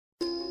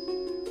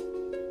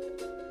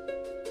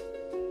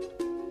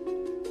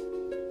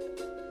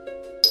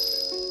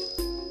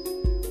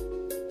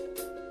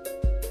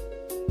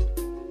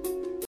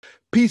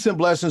Peace and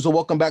blessings, and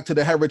welcome back to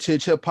the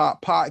Heritage Hip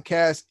Hop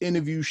Podcast,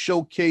 interview,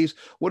 showcase,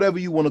 whatever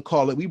you want to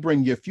call it. We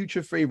bring your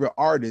future favorite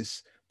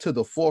artists to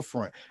the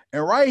forefront.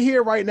 And right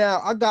here, right now,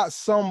 I got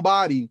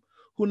somebody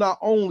who not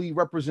only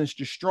represents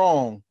the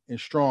strong in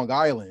Strong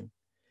Island,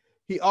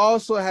 he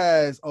also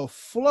has a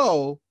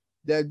flow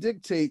that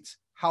dictates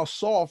how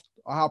soft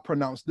or how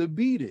pronounced the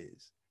beat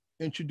is.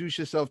 Introduce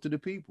yourself to the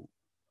people.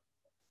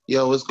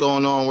 Yo, what's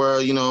going on,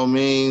 world? You know what I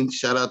mean?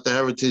 Shout out to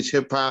Heritage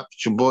Hip Hop.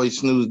 It's your boy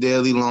Snooze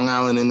Daily, Long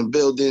Island in the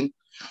building.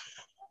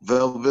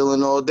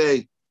 Villain all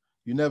day.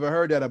 You never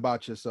heard that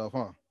about yourself,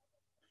 huh?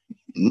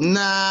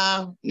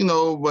 Nah,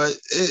 but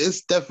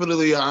it's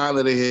definitely an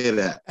honor to hear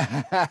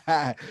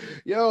that.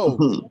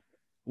 Yo,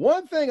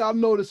 one thing I've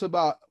noticed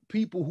about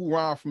people who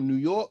rhyme from New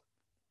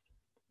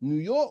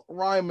York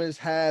rhymers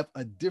have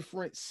a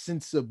different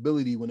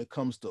sensibility when it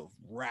comes to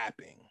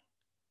rapping.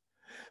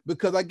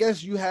 Because I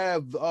guess you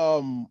have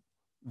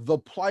the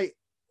plight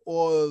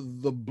or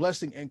the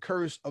blessing and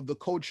curse of the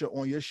culture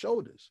on your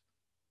shoulders.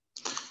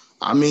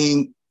 I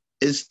mean,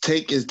 it's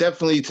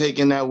definitely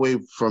taken that way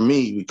from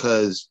me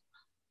because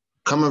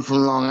coming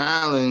from Long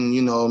Island,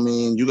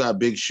 you got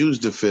big shoes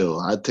to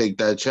fill. I take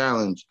that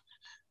challenge.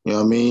 You know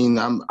what I mean?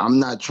 I'm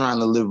not trying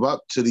to live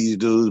up to these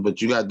dudes,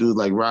 but you got dudes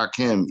like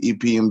Rakim,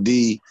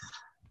 EPMD,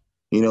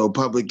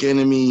 Public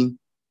Enemy.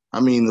 I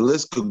mean, the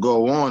list could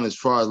go on as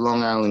far as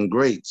Long Island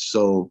greats.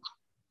 So,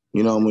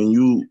 when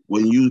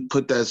you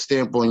put that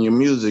stamp on your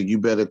music, you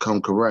better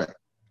come correct.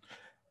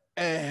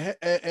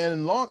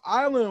 And Long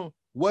Island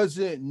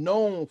wasn't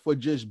known for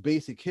just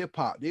basic hip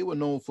hop. They were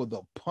known for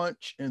the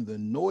punch and the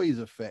noise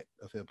effect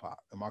of hip hop.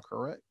 Am I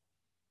correct?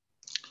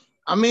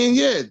 I mean,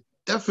 yeah,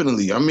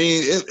 definitely. I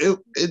mean,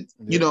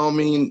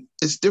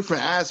 it's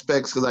different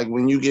aspects. Cause like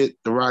when you get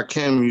the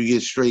Rakim, you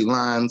get straight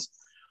lines.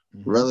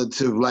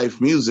 Relative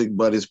life music,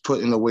 but it's put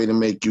in a way to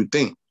make you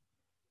think.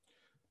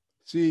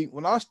 See,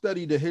 when I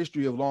studied the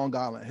history of Long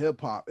Island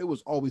hip hop, it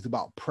was always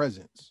about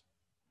presence.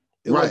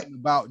 It wasn't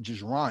about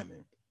just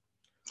rhyming.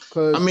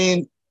 I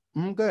mean,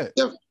 go ahead.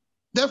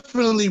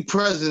 Definitely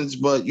presence,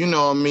 but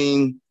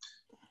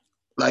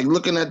like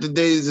looking at the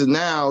days of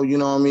now, you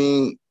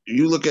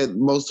look at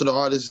most of the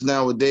artists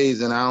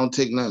nowadays, and I don't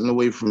take nothing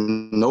away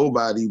from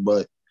nobody,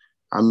 but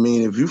I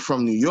mean, if you're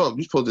from New York,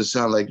 you're supposed to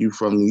sound like you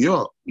from New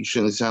York. You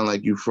shouldn't sound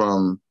like you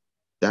from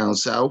down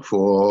south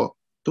or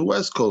the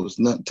West Coast,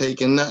 not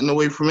taking nothing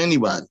away from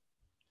anybody.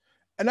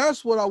 And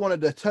that's what I wanted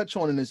to touch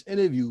on in this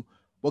interview,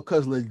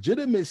 because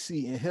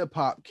legitimacy in hip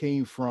hop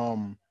came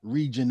from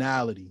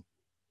regionality.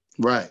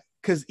 Right.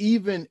 Because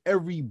even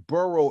every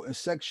borough and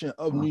section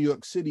of New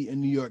York City and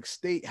New York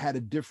State had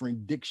a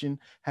different diction,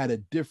 had a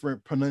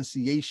different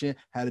pronunciation,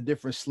 had a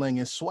different slang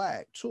and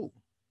swag too.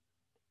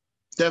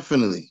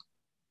 Definitely.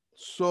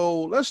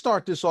 So let's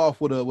start this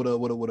off with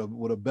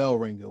a bell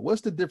ringer.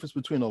 What's the difference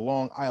between a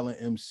Long Island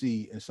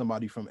MC and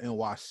somebody from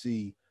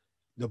NYC,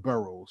 the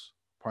boroughs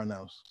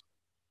pronounced?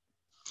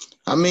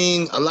 I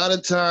mean, a lot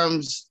of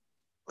times,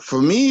 for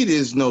me,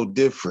 there's no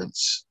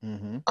difference.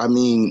 Mm-hmm. I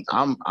mean,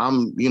 I'm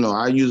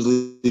I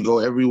usually go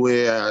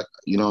everywhere.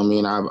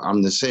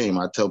 I'm the same.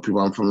 I tell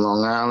people I'm from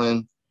Long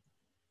Island,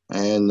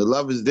 and the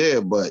love is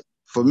there. But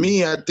for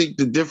me, I think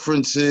the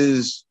difference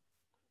is,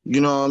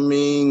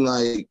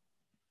 like,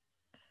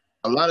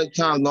 a lot of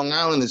times Long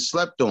Island is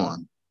slept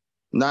on,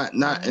 not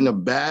in a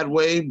bad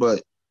way,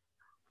 but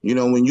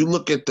when you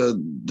look at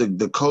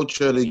the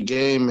culture of the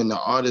game and the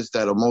artists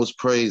that are most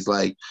praised,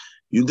 like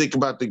you think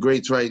about the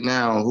greats right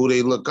now, who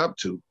they look up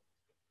to,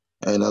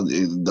 and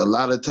a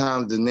lot of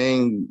times the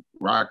name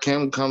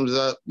Rakim comes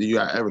up. You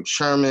got Eric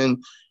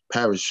Sherman,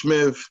 Parrish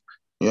Smith,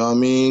 you know what I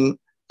mean?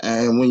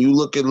 And when you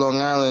look at Long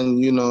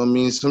Island,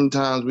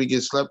 sometimes we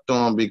get slept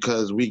on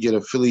because we get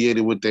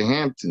affiliated with the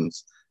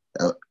Hamptons.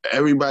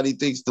 Everybody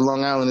thinks the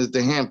Long Island is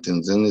the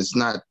Hamptons, and it's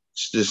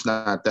just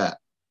not that.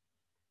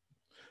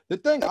 The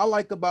thing I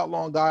like about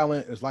Long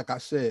Island is, like I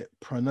said,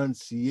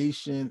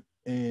 pronunciation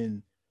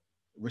and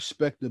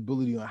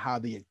respectability on how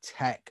they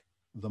attack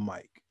the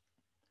mic.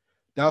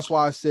 That's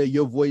why I said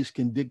your voice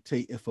can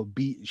dictate if a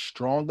beat is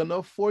strong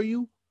enough for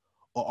you,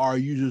 or are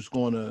you just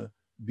going to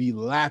be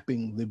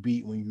lapping the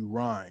beat when you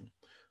rhyme?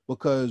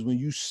 Because when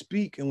you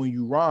speak and when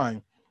you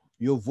rhyme,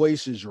 your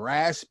voice is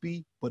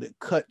raspy, but it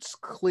cuts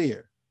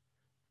clear.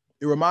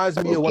 It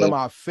reminds me of one of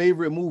my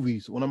favorite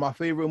movies. One of my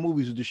favorite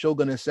movies is The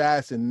Shogun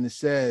Assassin, and it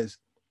says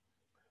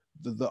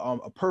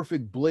a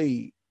perfect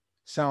blade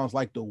sounds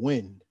like the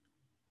wind,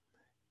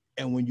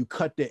 and when you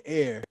cut the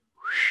air,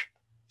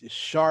 it's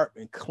sharp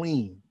and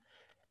clean.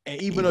 And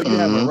even though you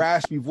have a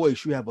raspy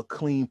voice, you have a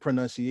clean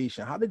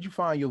pronunciation. How did you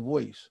find your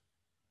voice?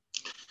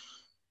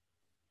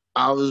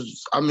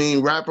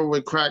 Rapper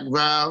with Crack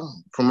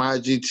Val from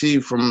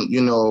IGT,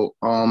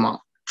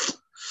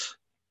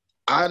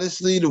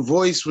 honestly, the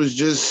voice was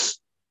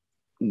just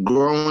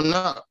growing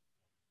up,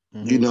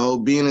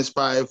 being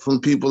inspired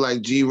from people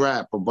like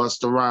G-Rap or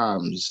Busta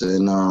Rhymes,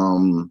 and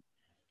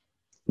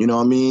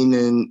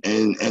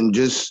and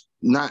just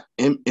not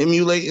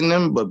emulating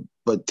them,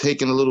 but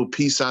taking a little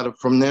piece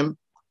from them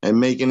and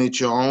making it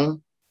your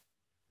own.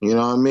 You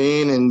know what I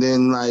mean? And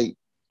then, like,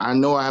 I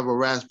know I have a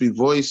raspy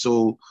voice,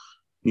 so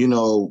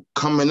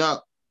coming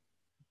up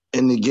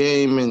in the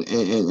game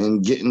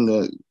and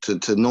getting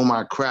to know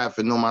my craft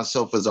and know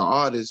myself as an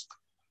artist,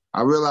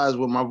 I realized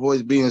with my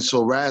voice being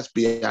so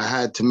raspy, I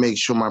had to make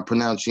sure my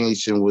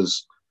pronunciation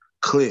was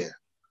clear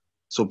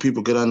so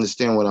people could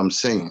understand what I'm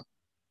saying.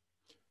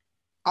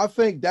 I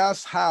think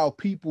that's how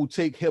people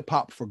take hip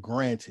hop for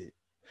granted,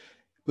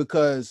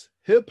 because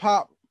hip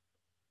hop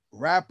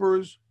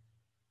rappers,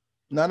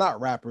 no,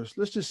 not rappers,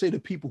 let's just say the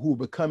people who are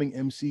becoming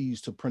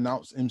MCs to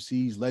pronounce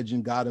MCs,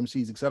 legend, God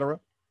MCs, etc.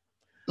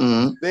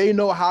 Mm-hmm. They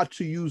know how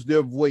to use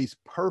their voice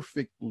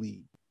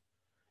perfectly.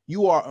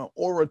 You are an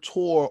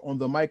orator on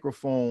the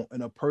microphone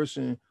and a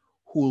person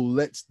who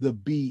lets the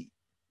beat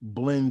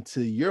blend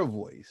to your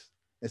voice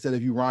instead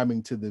of you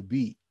rhyming to the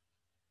beat.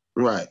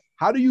 Right.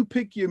 How do you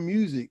pick your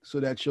music so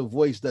that your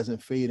voice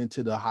doesn't fade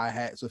into the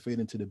hi-hats or fade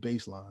into the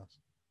bass lines?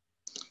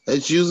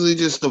 It's usually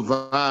just the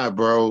vibe,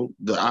 bro.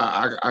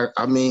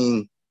 I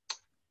mean,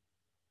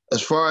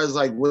 as far as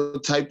like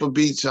what type of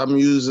beats, I'm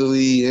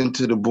usually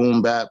into the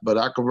boom bap, but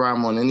I could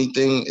rhyme on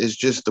anything. It's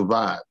just the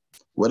vibe.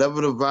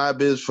 Whatever the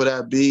vibe is for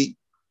that beat,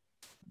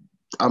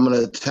 I'm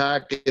gonna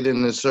attack it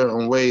in a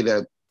certain way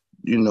that,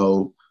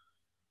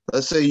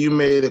 let's say you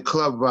made a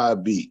club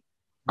vibe beat.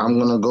 I'm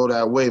gonna go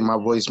that way. My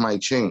voice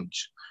might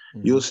change.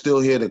 Mm-hmm. You'll still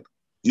hear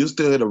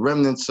the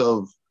remnants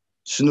of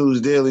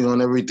Snooze Daily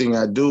on everything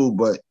I do,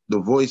 but the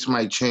voice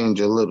might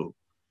change a little.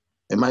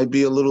 It might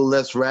be a little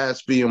less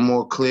raspy and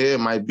more clear. It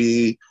might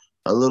be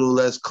a little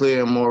less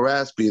clear and more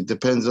raspy. It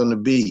depends on the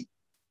beat.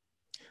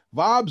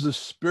 Vibes are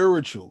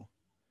spiritual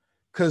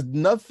because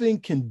nothing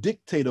can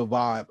dictate a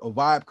vibe. A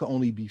vibe can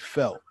only be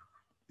felt.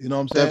 You know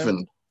what I'm saying?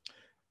 Definitely.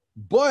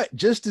 But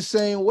just the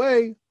same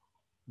way,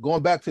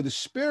 going back to the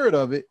spirit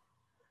of it,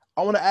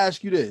 I want to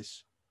ask you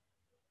this.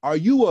 Are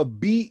you a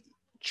beat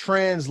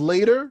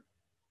translator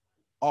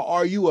or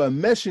are you a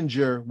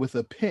messenger with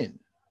a pen?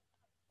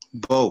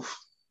 Both.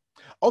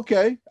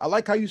 Okay, I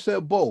like how you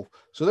said both.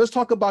 So let's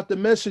talk about the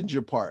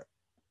messenger part.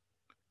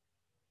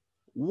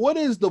 What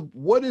is the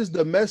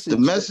message? The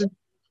message.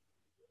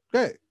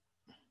 Okay.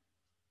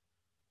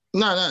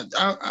 No.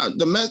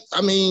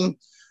 I mean,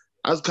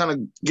 I was kind of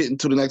getting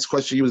to the next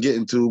question you was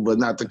getting to, but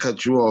not to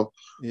cut you off.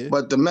 Yeah.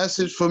 But the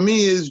message for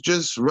me is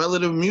just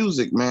relative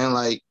music, man.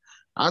 Like,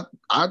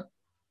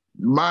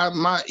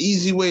 my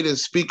easy way to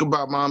speak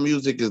about my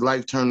music is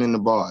life turned into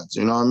bars.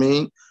 You know what I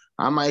mean?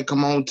 I might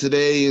come home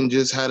today and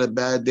just had a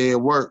bad day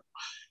at work.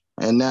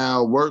 And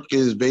now work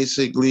is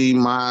basically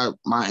my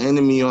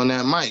enemy on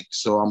that mic.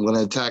 So I'm going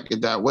to attack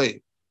it that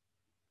way.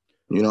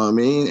 You know what I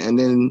mean? And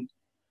then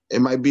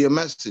it might be a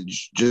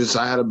message. Just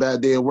I had a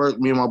bad day at work.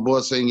 Me and my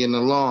boss ain't getting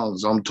along.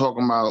 So I'm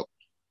talking about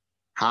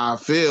how I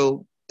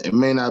feel. It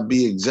may not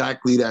be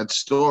exactly that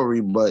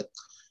story, but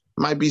it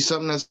might be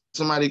something that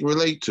somebody can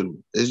relate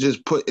to.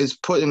 It's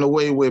put in a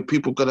way where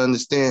people could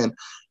understand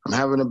I'm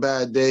having a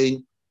bad day.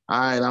 All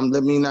right,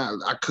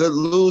 I could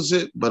lose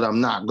it, but I'm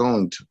not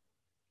going to.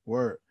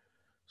 Word.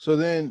 So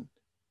then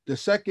the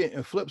second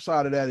and flip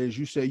side of that is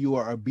you say you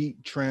are a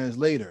beat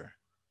translator.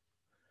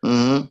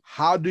 Mm-hmm.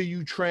 How do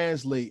you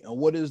translate, and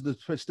what is the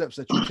steps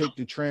that you take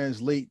to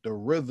translate the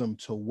rhythm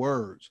to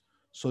words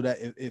so that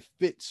it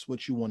fits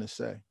what you want to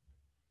say?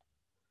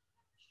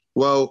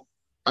 Well,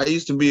 I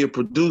used to be a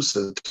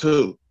producer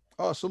too.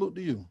 Oh, salute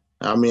to you.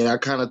 I mean, I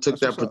kind of took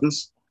that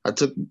producer.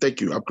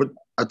 Thank you.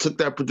 I took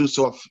that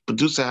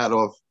producer hat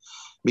off,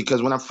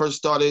 because when I first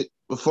started,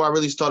 before I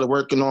really started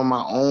working on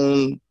my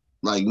own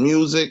like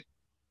music,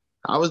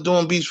 I was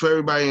doing beats for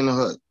everybody in the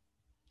hood.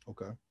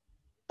 Okay.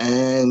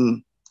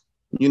 And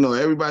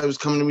everybody was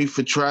coming to me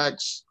for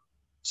tracks.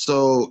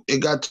 So it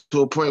got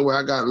to a point where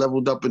I got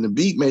leveled up in the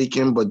beat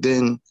making, but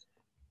then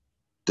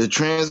the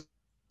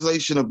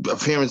translation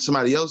of hearing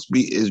somebody else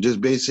beat is just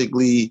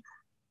basically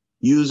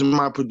using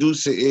my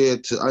producer ear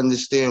to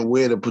understand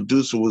where the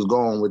producer was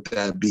going with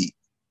that beat.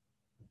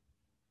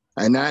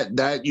 And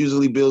that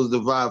usually builds the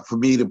vibe for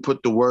me to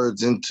put the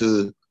words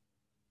into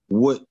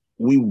what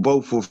we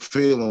both were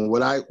feeling.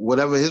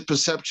 Whatever his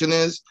perception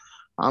is,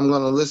 I'm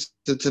going to listen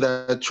to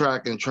that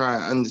track and try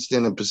and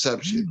understand the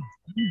perception.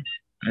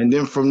 And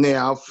then from there,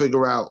 I'll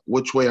figure out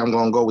which way I'm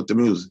going to go with the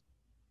music.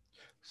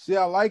 See,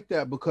 I like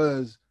that,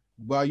 because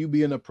by you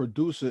being a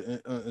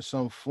producer in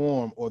some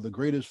form, or the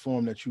greatest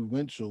form that you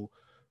went to,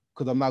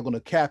 because I'm not going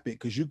to cap it,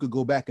 because you could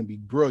go back and be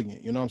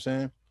brilliant. You know what I'm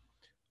saying?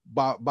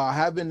 By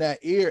having that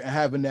ear and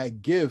having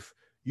that gift,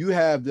 you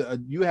have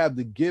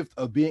the gift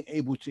of being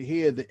able to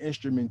hear the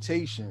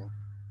instrumentation,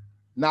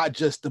 not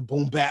just the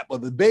boom bap or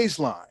the bass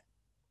line.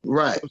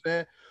 Right. You know what I'm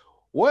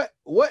saying?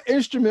 What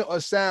instrument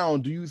or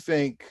sound do you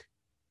think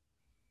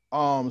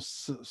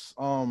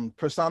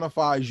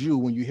personifies you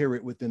when you hear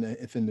it within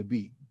the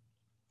beat?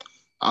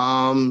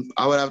 I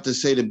would have to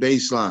say the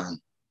bass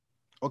line.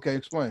 Okay,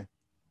 explain.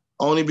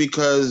 Only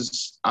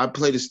because I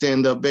play the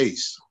stand-up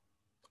bass.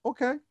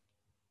 Okay.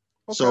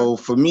 So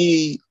for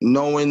me,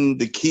 knowing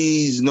the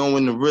keys,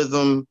 knowing the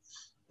rhythm,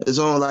 it's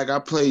only like I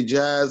play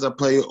jazz, I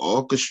play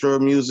orchestra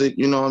music,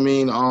 you know what I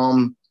mean?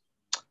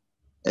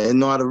 and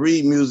know how to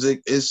read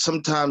music is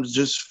sometimes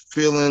just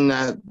feeling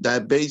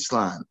that bass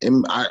line.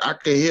 And I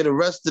can hear the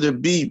rest of the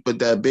beat, but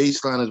that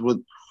bass line is what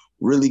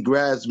really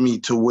grabs me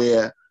to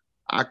where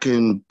I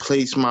can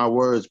place my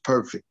words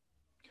perfect.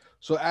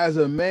 So as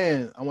a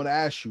man, I want to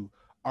ask you,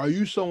 are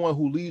you someone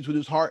who leads with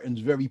his heart and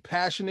is very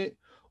passionate,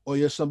 or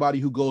you're somebody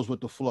who goes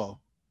with the flow?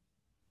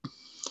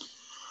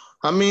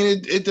 I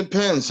mean, it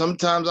depends.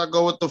 Sometimes I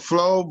go with the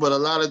flow, but a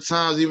lot of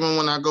times, even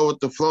when I go with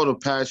the flow, the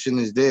passion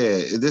is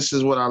there. This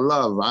is what I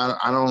love.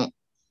 I don't,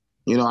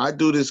 I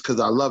do this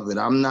because I love it.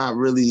 I'm not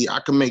really,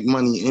 I can make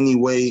money any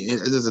way.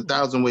 There's a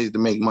thousand ways to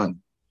make money.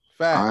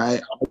 All Facts.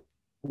 right. I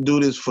do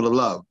this for the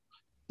love.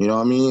 You know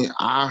what I mean?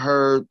 I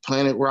heard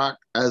Planet Rock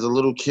as a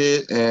little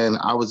kid and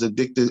I was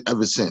addicted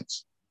ever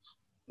since.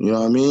 You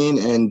know what I mean?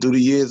 And through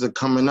the years of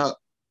coming up,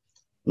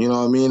 you know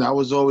what I mean? I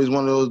was always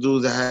one of those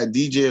dudes that had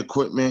DJ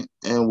equipment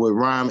and would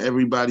rhyme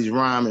everybody's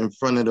rhyme in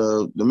front of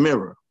the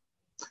mirror.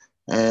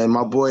 And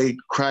my boy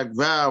Crack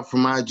Val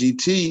from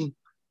IGT,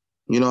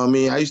 you know what I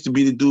mean? I used to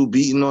be the dude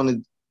beating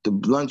on the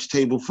lunch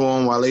table for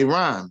him while they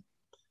rhyme.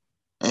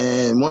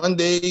 And one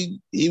day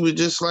he was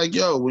just like,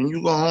 yo, when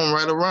you go home,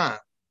 write a rhyme.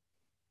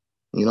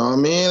 You know what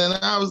I mean? And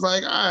I was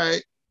like, all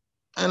right.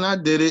 And I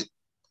did it.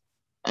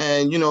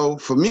 And,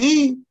 for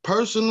me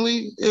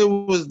personally, it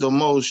was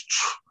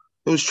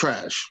it was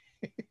trash.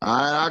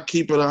 I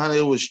keep it 100.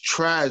 It was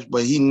trash,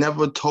 but he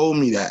never told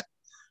me that.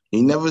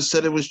 He never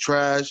said it was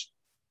trash.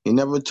 He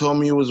never told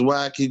me it was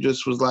whack. He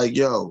just was like,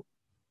 yo,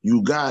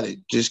 you got it.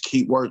 Just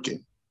keep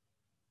working.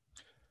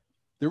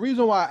 The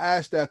reason why I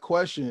asked that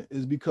question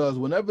is because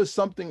whenever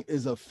something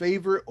is a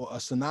favorite or a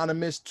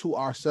synonymous to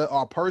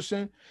our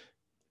person,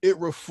 it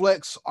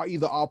reflects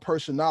either our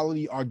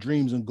personality, our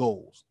dreams and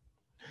goals.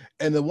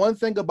 And the one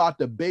thing about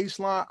the bass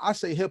line, I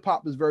say hip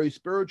hop is very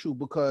spiritual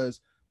because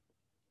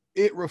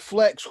it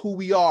reflects who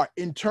we are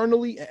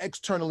internally and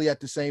externally at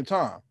the same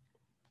time.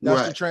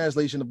 That's the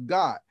translation of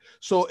God.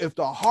 So if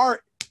the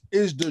heart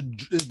is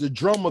the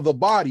drum of the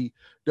body,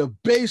 the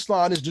bass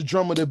line is the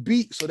drum of the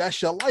beat. So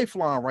that's your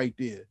lifeline right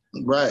there.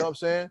 Right. You know what I'm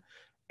saying?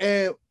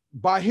 And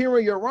by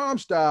hearing your rhyme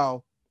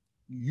style,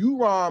 you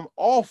rhyme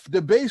off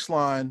the bass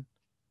line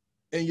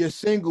and your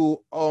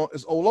single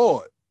is Oh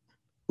Lord.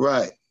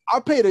 Right. I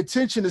paid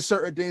attention to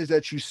certain things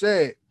that you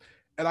said.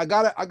 And I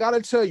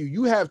gotta tell you,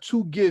 you have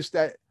two gifts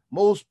that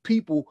most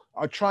people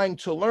are trying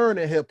to learn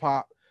in hip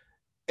hop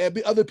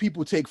and other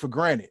people take for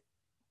granted.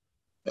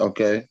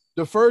 Okay.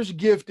 The first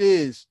gift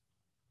is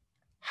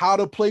how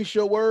to place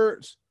your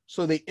words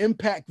so they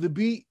impact the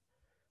beat.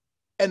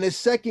 And the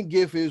second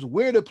gift is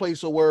where to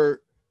place a word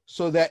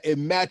so that it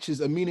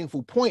matches a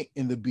meaningful point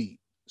in the beat.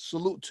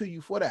 Salute to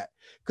you for that.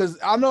 Because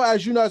I know,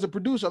 as you know, as a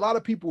producer, a lot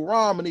of people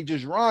rhyme and they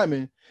just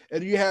rhyming.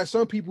 And you have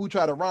some people who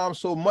try to rhyme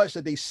so much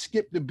that they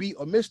skip the beat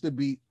or miss the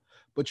beat.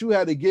 But you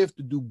had a gift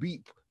to do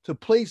beat, to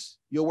place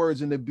your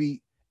words in the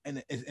beat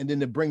and then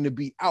to bring the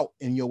beat out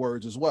in your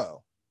words as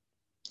well.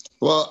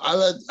 Well,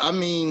 I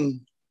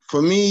mean,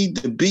 for me,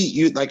 the beat,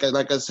 you like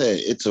I said,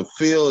 it's a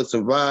feel, it's a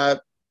vibe.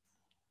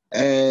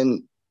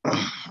 And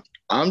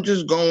I'm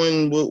just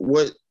going with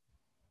what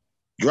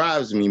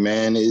drives me,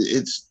 man.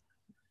 It's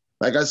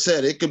like I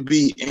said, it could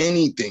be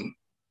anything.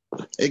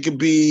 It could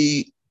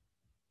be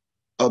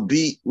a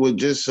beat with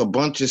just a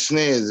bunch of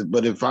snares,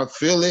 but if I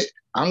feel it,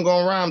 I'm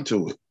gonna rhyme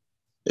to it.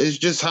 It's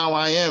just how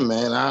I am,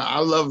 man. I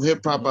love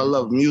hip hop. I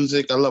love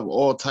music. I love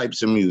all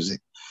types of music.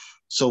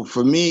 So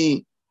for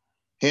me,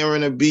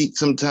 hearing a beat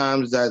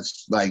sometimes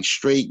that's like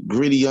straight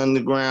gritty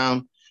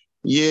underground,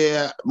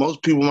 yeah,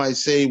 most people might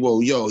say,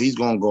 well, yo, he's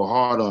gonna go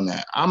hard on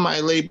that. I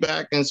might lay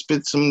back and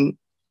spit some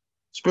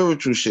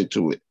spiritual shit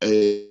to it.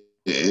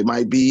 It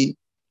might be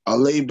a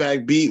laid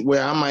back beat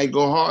where I might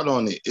go hard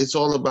on it. It's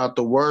all about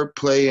the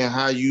wordplay and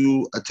how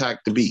you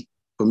attack the beat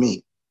for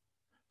me.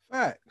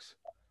 Facts.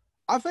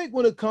 I think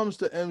when it comes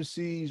to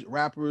MCs,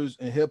 rappers,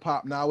 and hip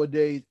hop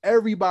nowadays,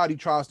 everybody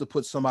tries to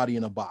put somebody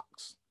in a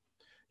box.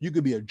 You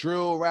could be a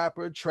drill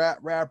rapper, trap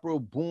rapper,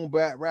 boom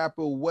bap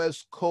rapper,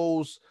 West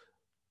Coast,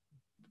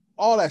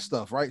 all that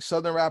stuff, right?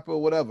 Southern rapper,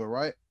 whatever,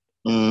 right?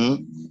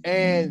 Mm-hmm.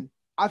 And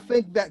I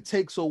think that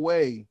takes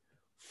away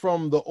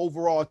from the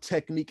overall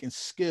technique and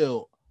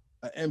skill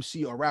an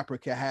MC or rapper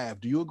can have.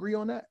 Do you agree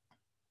on that?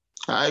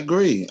 I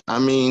agree. I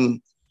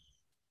mean,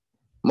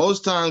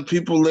 most times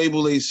people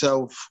label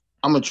themselves,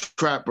 I'm a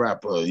trap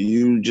rapper.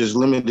 You just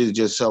limited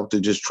yourself to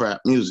just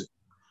trap music.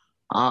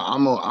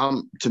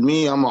 To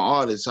me, I'm an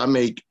artist. I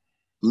make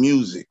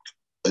music.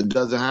 It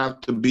doesn't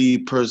have to be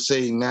per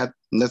se not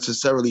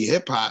necessarily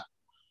hip hop,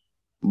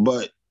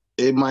 but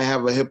it might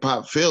have a hip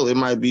hop feel. It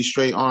might be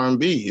straight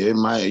R&B. It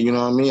might, you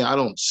know what I mean? I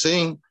don't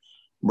sing,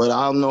 but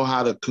I'll know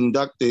how to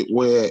conduct it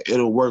where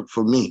it'll work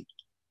for me.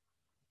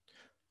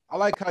 I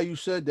like how you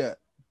said that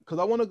because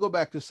I want to go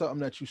back to something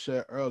that you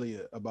said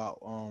earlier about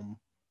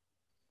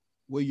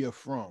where you're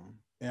from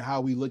and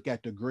how we look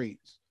at the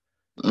greats.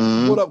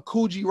 Mm-hmm. What up,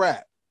 Coogee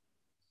Rap?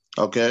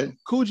 Okay.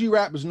 Coogee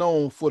Rap is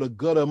known for the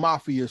gutter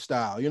mafia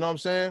style. You know what I'm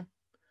saying?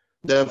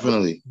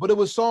 Definitely. But it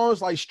was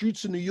songs like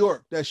Streets of New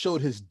York that showed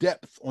his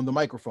depth on the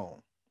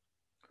microphone.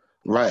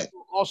 Right.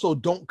 Also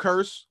Don't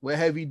Curse with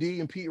Heavy D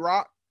and Pete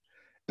Rock.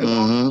 And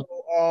Mm-hmm.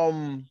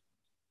 also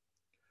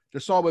the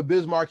song with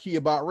Biz Markie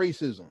about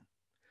racism.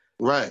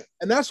 Right.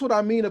 And that's what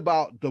I mean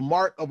about the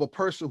mark of a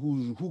person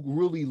who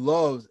really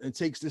loves and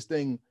takes this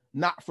thing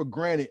not for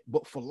granted,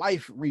 but for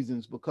life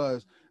reasons,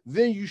 because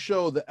then you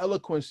show the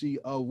eloquency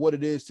of what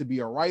it is to be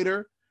a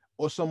writer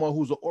or someone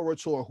who's an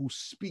orator who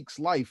speaks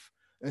life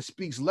and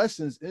speaks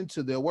lessons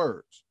into their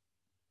words.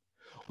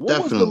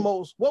 Definitely.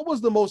 What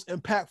was the most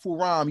impactful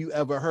rhyme you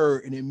ever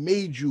heard and it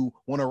made you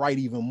want to write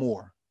even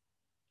more?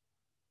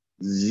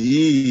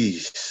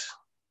 Yeesh.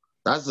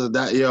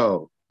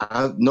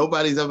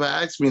 Nobody's ever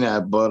asked me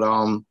that, but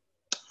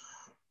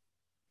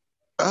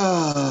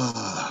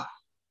uh,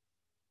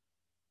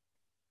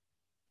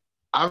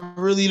 I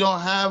really don't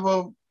have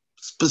a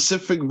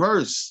specific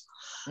verse.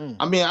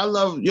 I mean,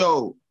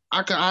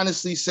 I can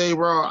honestly say,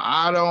 bro,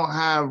 I don't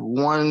have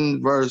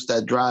one verse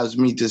that drives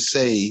me to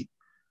say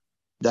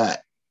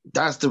that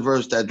that's the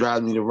verse that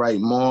drives me to write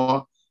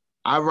more.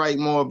 I write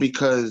more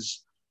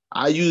because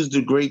I use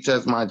the greats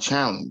as my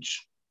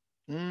challenge.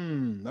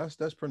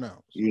 That's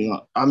pronounced. You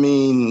know, I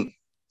mean,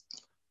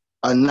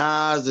 a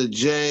Nas, a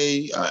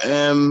J, a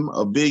M,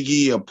 a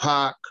Biggie, a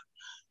Pac,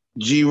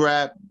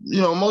 G-Rap.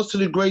 You know, most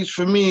of the greats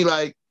for me,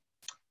 like,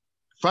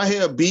 if I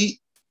hear a beat,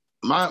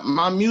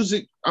 my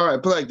music, all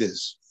right, put it like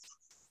this.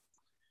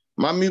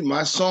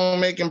 My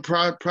song making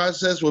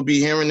process would be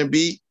hearing the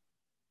beat.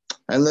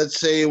 And let's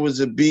say it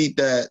was a beat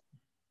that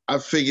I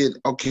figured,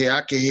 okay,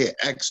 I could hear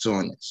X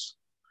on this.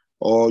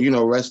 Or, you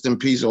know, rest in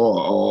peace,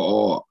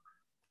 or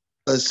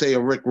let's say a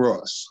Rick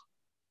Ross.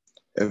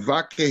 If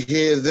I could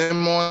hear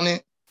them on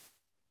it,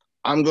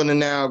 I'm gonna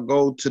now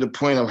go to the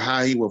point of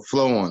how he would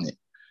flow on it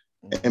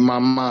in my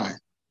mind.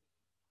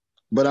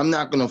 But I'm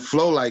not gonna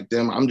flow like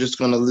them. I'm just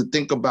gonna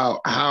think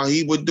about how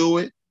he would do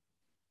it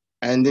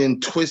and then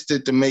twist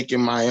it to make it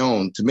my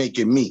own, to make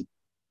it me.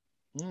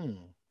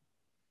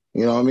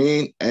 You know what I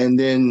mean? And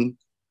then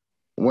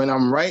when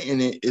I'm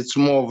writing it, it's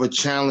more of a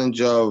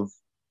challenge of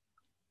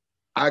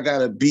I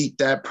gotta beat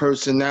that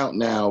person out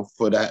now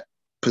for that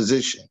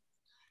position.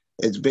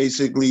 It's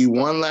basically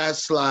one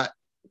last slot.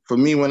 For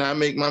me, when I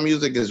make my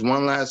music, it's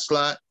one last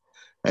slot,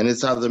 and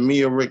it's either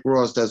me or Rick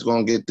Ross that's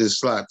gonna get this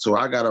slot. So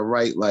I gotta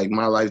write like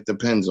my life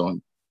depends on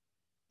it.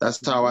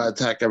 That's how I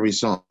attack every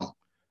song.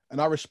 And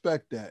I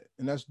respect that,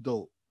 and that's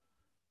dope.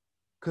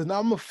 Cause now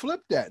I'm gonna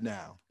flip that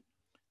now.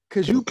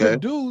 Cause you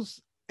produce,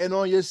 and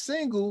on your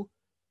single,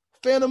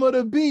 Phantom of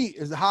the Beat,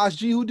 is the Haas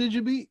G who did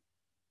your beat?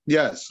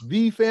 Yes.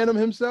 The Phantom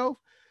himself.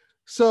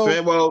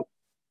 So well,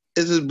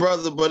 it's his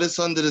brother, but it's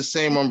under the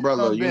same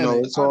umbrella. You know,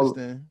 it's I all.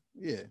 understand.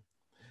 Yeah.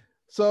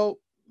 So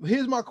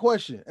here's my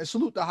question, and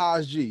salute to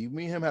Haas G.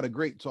 Me and him had a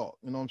great talk.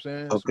 You know what I'm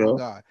saying? That's my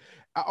guy.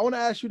 I want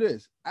to ask you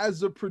this: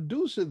 as a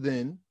producer,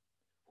 then,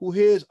 who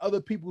hears other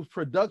people's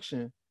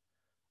production,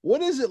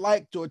 what is it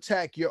like to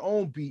attack your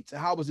own beats,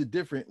 and how is it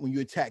different when you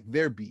attack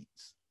their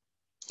beats?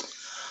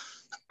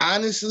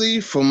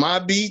 Honestly, for my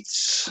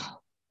beats,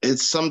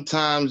 it's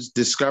sometimes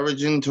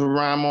discouraging to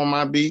rhyme on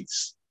my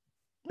beats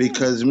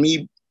because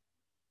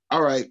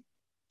all right,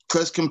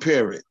 let's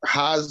compare it.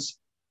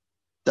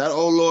 That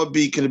old Lord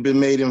beat could have been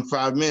made in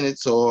 5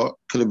 minutes or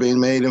could have been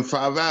made in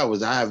 5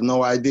 hours. I have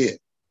no idea.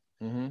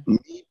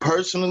 Me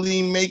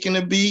personally making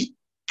a beat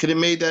could have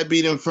made that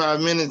beat in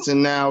 5 minutes,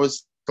 and now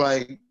it's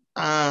like,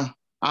 I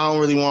don't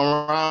really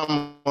want to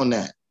rhyme on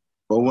that.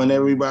 But when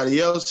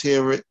everybody else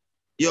hear it,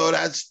 yo,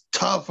 that's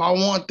tough. I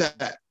want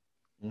that.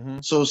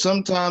 So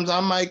sometimes I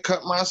might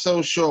cut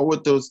myself short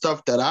with the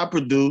stuff that I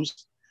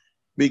produce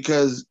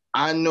because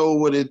I know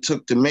what it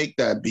took to make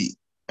that beat.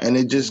 And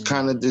it just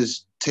kind of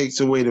just takes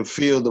away the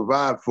feel, the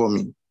vibe for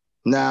me.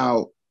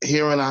 Now,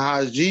 hearing a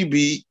Haas G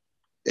beat,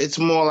 it's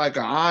more like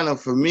an honor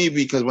for me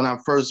because when I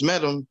first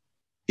met him,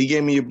 he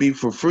gave me a beat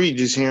for free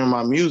just hearing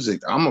my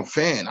music. I'm a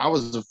fan. I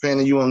was a fan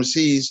of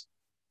UMC's,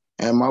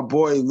 and my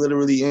boy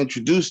literally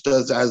introduced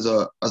us as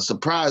a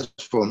surprise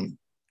for me.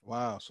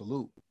 Wow,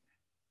 salute.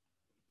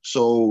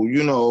 So,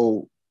 you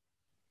know,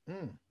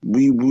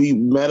 we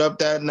met up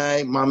that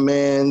night. My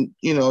man,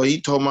 you know,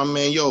 he told my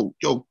man, yo,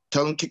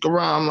 tell him kick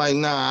around. I'm like,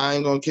 nah, I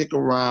ain't gonna kick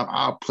around.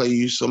 I'll play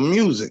you some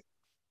music.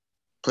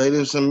 Played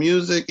him some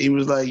music. He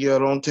was like, yo,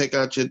 don't take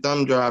out your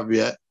thumb drive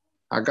yet.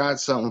 I got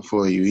something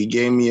for you. He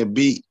gave me a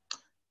beat.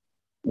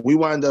 We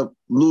wound up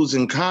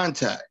losing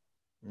contact.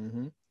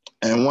 And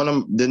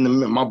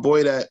my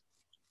boy that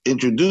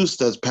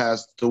introduced us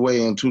passed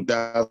away in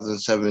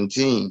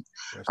 2017.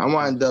 I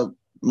wound up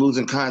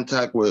losing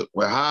contact with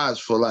Haas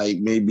for like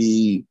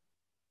maybe,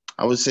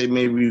 I would say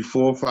maybe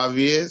 4 or 5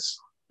 years.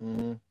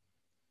 And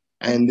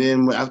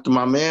then after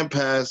my man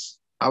passed,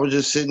 I was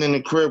just sitting in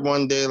the crib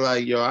one day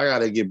like, yo, I got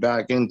to get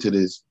back into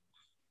this.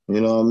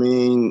 You know what I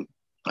mean?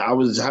 I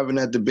was having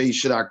that debate,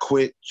 should I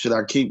quit? Should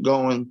I keep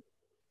going?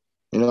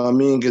 You know what I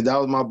mean? Because that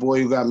was my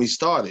boy who got me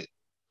started.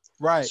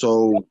 Right.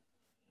 So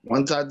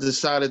once I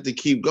decided to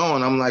keep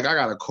going, I'm like, I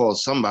got to call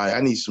somebody.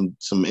 I need some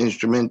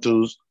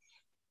instrumentals.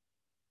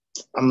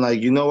 I'm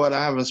like, you know what?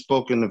 I haven't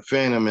spoken to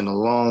Phantom in a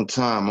long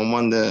time.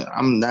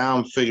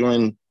 I'm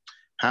figuring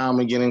how I'm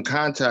gonna get in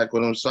contact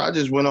with him. So I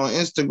just went on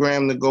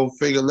Instagram to go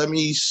figure, let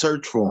me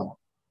search for him.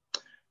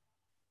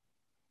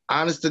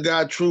 Honest to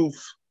God truth,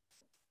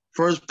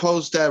 first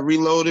post that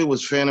reloaded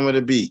was Phantom of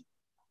the Beat.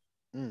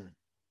 Mm.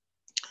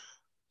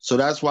 So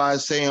that's why I'm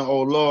saying,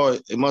 oh Lord,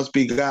 it must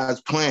be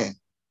God's plan.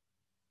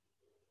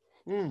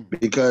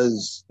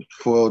 Because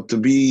to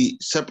be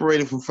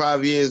separated for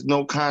 5 years,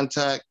 no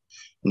contact,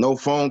 no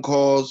phone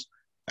calls,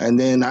 and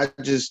then I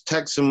just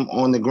text him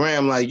on the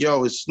gram like,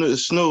 yo, it's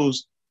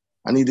Snooze.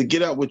 I need to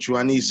get up with you.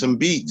 I need some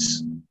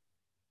beats.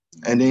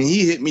 And then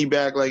he hit me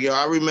back like, yo,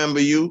 I remember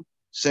you.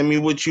 Send me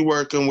what you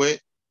working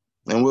with,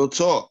 and we'll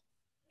talk.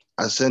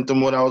 I sent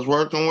him what I was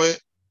working with,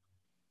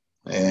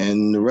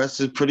 and the rest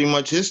is pretty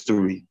much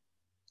history.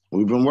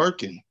 We've been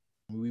working.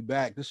 We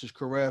back. This is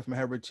Karev from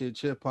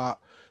Heritage Hip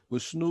Hop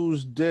with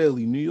Snooze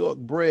Daily, New York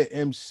bred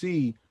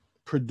MC,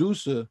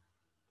 producer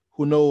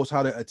who knows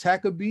how to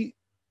attack a beat,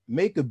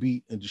 make a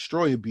beat, and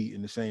destroy a beat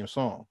in the same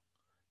song.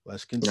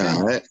 Let's continue.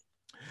 All right.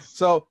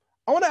 So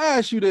I want to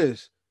ask you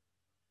this.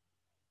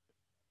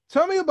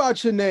 Tell me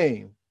about your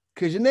name,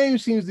 because your name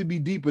seems to be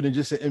deeper than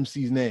just an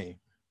MC's name.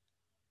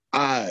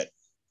 All right.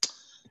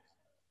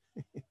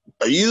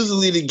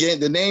 Usually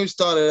the name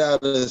started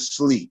out as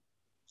Sleep.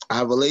 I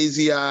have a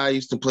lazy eye. I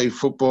used to play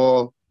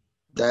football.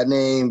 That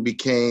name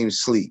became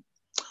Sleep.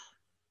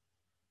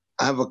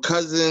 I have a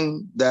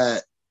cousin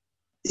that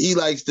he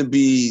likes to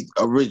be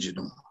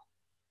original.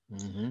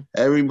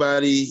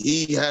 Mm-hmm.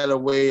 He had a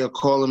way of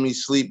calling me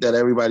Sleep that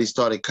everybody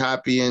started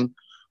copying.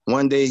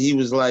 One day he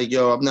was like,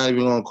 yo, I'm not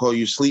even going to call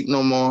you Sleep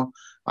no more.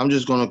 I'm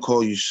just going to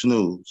call you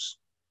Snooze.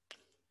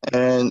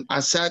 And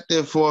I sat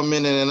there for a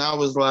minute and I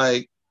was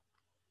like,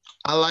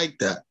 I like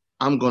that.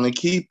 I'm going to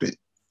keep it.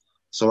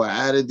 So I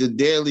added the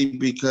daily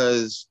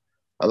because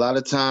a lot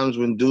of times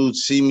when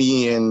dudes see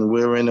me and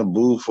we're in a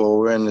booth or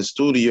we're in the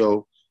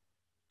studio,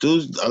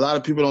 a lot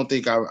of people don't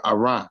think I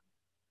rhyme.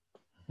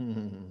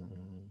 You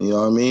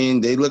know what I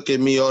mean? They look at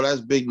me, oh,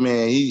 that's big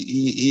man.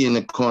 He in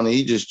the corner.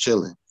 He just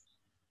chilling.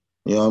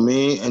 You know what I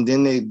mean? And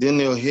then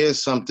they'll hear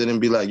something and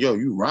be like, yo,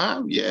 you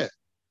rhyme? Yeah.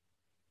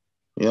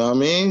 You know what I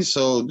mean?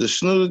 So the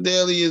Snooze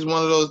Daily is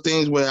one of those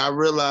things where I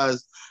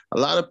realized a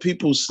lot of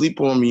people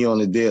sleep on me on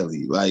the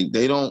daily. Like,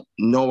 they don't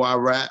know I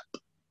rap.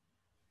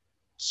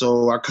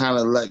 So I kind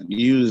of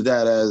use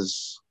that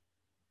as,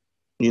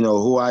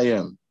 who I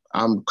am.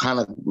 I'm kind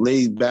of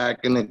laid back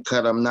in the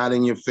cut. I'm not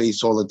in your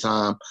face all the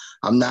time.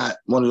 I'm not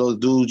one of those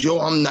dudes, yo,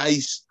 I'm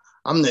nice.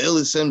 I'm the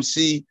illest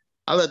MC.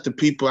 I'd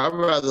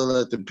rather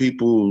let the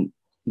people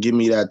give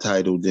me that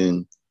title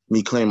than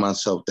me claim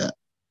myself that.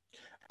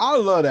 I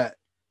love that.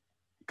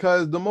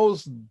 Because the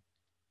most,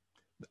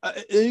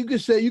 you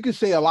can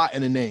say a lot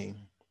in a name.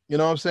 You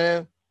know what I'm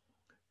saying?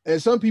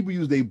 And some people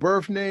use their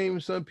birth name.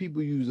 Some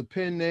people use a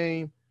pen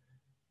name.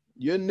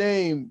 Your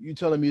name, you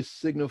telling me,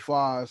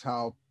 signifies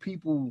how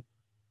people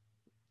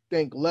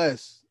think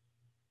less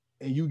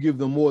and you give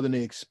them more than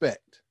they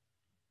expect.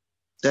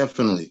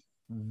 Definitely.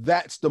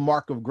 That's the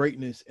mark of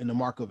greatness and the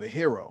mark of a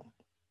hero.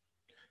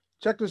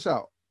 Check this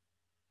out.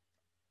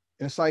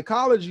 In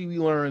psychology, we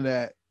learn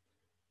that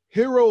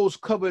heroes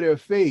cover their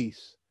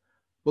face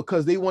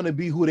because they want to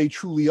be who they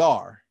truly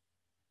are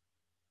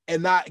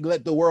and not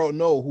let the world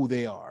know who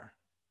they are.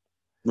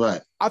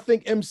 Right. I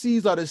think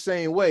MCs are the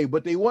same way,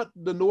 but they want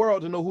the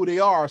world to know who they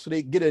are so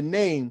they get a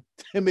name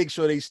to make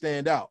sure they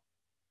stand out.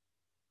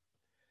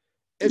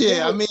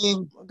 Okay. I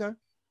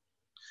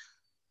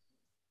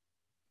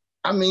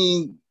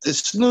mean, the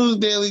Snooze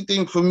Daily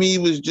thing for me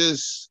was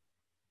just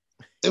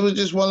one of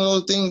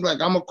those things. Like,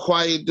 I'm a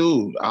quiet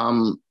dude.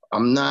 I'm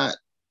not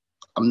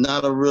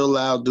a real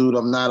loud dude.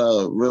 I'm not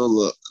a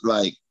real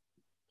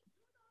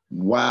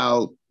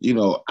wild,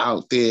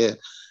 out there.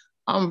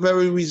 I'm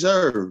very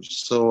reserved.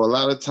 So a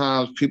lot of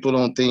times people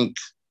don't think,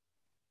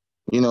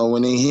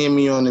 when they hear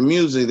me on the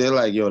music, they're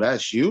like, yo,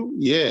 that's you?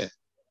 Yeah.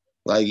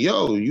 Like,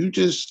 yo, you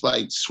just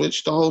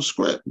switch the whole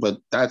script. But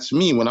that's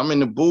me. When I'm in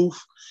the booth,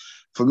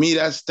 for me,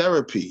 that's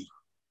therapy.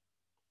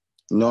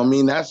 You know what I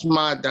mean? That's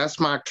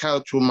my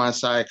couch with my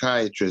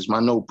psychiatrist,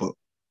 my notebook.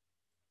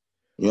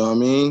 You know what I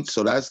mean?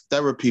 So that's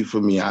therapy for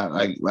me.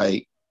 I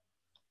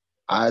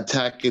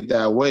attack it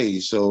that way.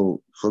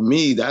 So for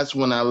me, that's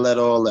when I let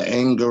all the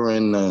anger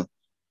and the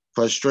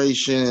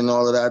frustration and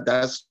all of that.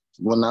 That's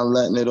when I'm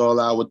letting it all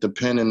out with the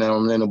pen and then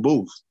I'm in the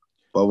booth.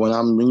 But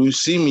when you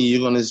see me,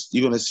 you're gonna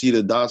see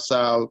the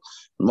docile.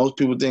 Most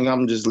people think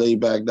I'm just laid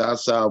back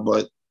docile,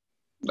 but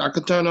I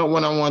could turn up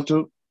when I want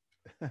to.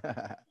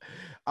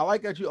 I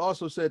like that you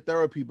also said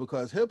therapy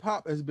because hip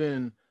hop has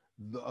been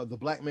the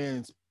black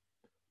man's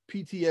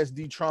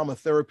PTSD trauma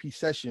therapy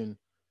session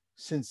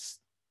since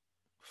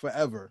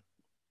forever.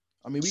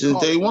 I mean, since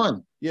day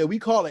one. Yeah, we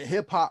call it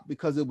hip hop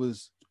because it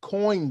was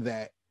coined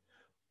that,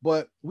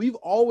 but we've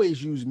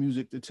always used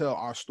music to tell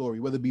our story,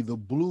 whether it be the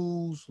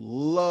blues,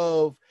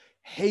 love,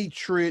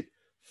 hatred,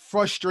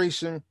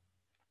 frustration,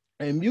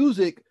 and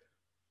music,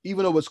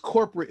 even though it's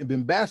corporate and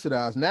been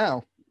bastardized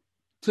now,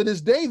 to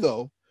this day,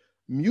 though,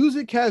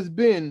 music has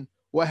been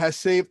what has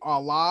saved our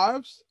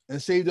lives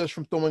and saved us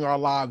from throwing our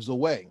lives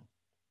away.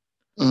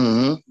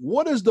 Mm-hmm.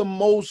 What is the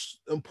most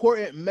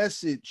important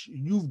message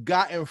you've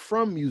gotten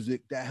from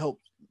music that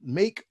helped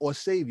make or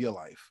save your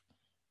life?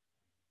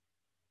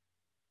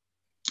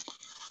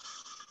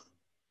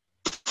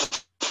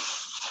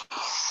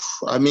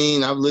 I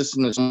mean, I've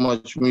listened to so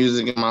much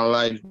music in my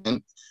life,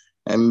 and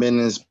been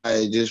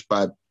inspired just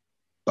by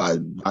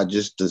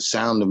just the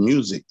sound of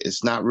music.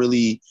 It's not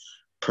really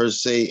per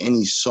se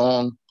any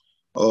song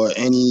or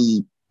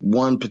any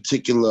one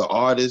particular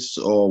artist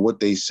or what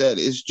they said.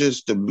 It's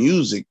just the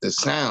music, the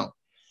sound.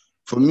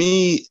 For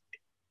me,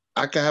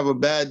 I could have a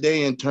bad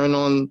day and turn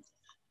on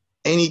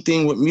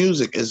anything with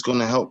music. It's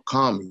gonna help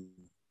calm me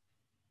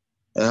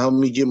and help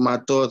me get my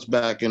thoughts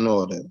back in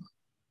order.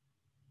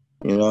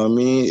 You know what I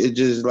mean? It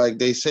just like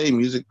they say,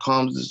 music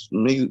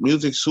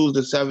music soothes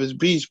the savage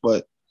beast,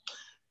 but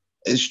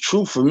it's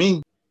true for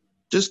me.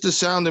 Just the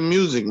sound of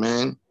music,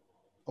 man.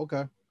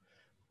 Okay.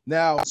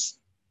 Now,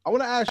 I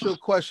want to ask you a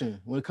question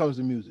when it comes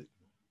to music.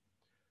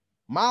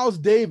 Miles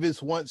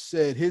Davis once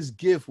said his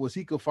gift was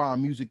he could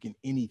find music in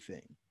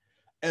anything.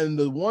 And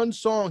the one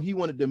song he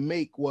wanted to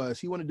make was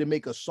he wanted to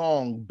make a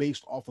song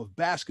based off of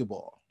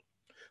basketball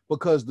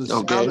because the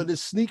sound of the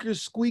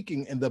sneakers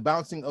squeaking and the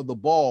bouncing of the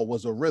ball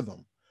was a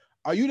rhythm.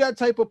 Are you that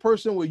type of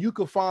person where you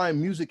could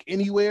find music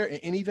anywhere and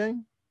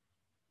anything?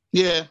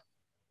 Yeah,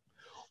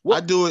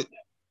 I do it.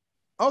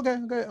 Okay,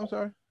 I'm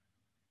sorry.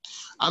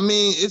 I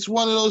mean, it's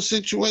one of those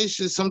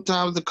situations.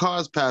 Sometimes the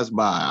cars pass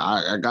by.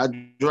 I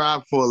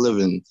drive for a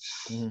living.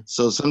 Mm-hmm.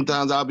 So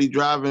sometimes I'll be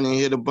driving and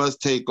hear the bus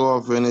take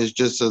off, and it's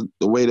just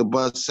the way the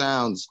bus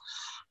sounds.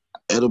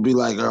 It'll be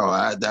like,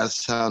 oh, that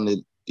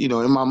sounded,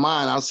 in my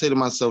mind, I'll say to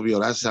myself, yo,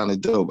 that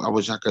sounded dope. I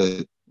wish I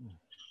could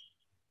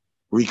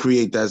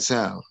recreate that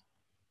sound.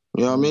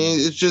 You know what I mean?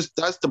 It's just,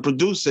 that's the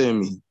producer in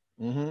me.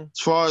 Mm-hmm. As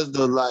far as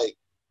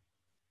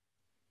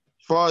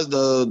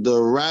the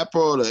rapper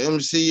or the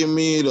MC in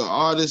me, the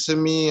artist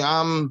in me,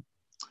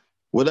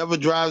 whatever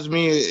drives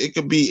me, it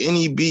could be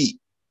any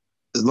beat.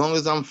 As long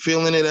as I'm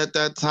feeling it at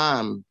that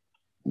time,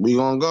 we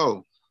gonna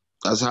go.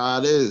 That's how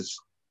it is.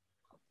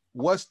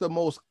 What's the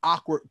most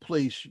awkward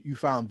place you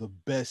found the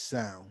best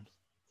sound?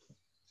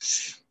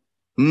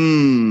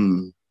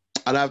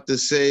 I'd have to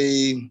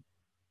say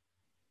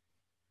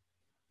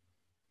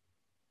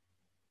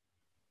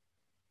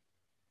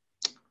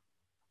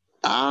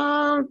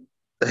I'd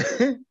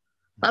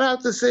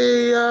have to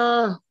say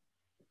I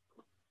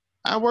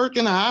work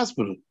in a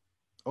hospital.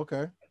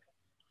 Okay.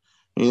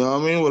 You know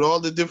what I mean? With all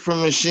the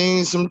different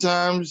machines,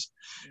 sometimes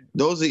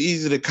those are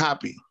easy to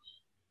copy.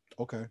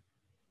 Okay.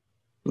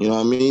 You know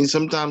what I mean?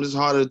 Sometimes it's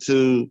harder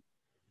to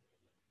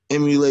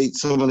emulate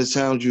some of the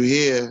sounds you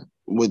hear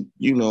with,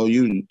 you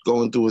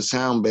going through a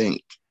sound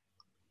bank.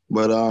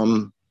 But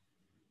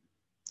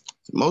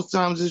most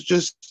times it's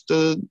just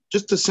the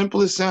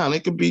simplest sound.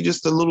 It could be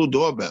just a little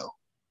doorbell.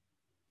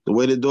 The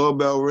way the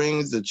doorbell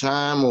rings, the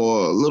chime,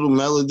 or a little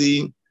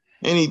melody,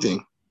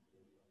 anything.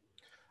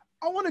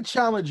 I want to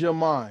challenge your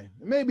mind.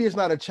 Maybe it's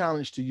not a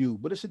challenge to you,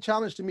 but it's a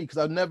challenge to me because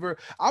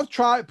I've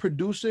tried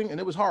producing and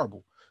it was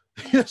horrible.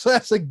 So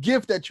that's a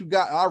gift that you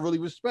got. I really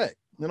respect.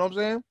 You know what I'm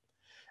saying?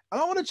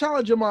 And I want to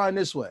challenge your mind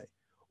this way.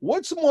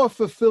 What's more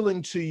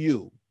fulfilling to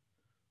you,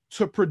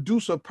 to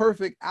produce a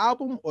perfect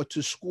album or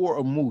to score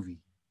a movie?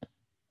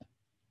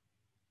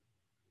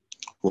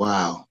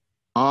 Wow.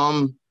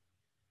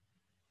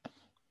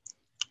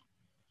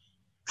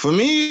 For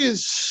me,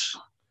 it's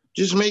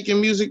just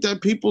making music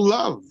that people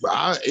love.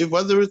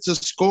 Whether it's a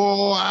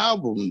score or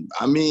album,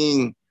 I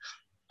mean,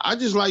 I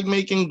just like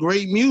making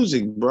great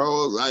music,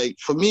 bro. Like,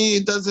 for me,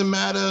 it doesn't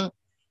matter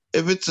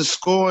if it's a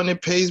score and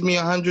it pays me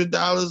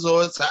 $100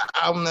 or it's an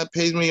album that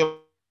pays me $1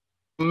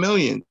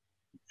 million.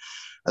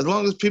 As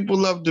long as people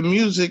love the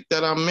music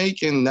that I'm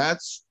making,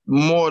 that's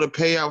more the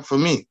payout for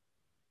me.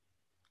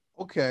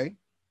 Okay.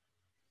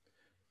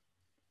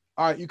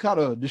 All right, you kind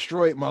of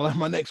destroyed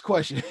my next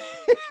question.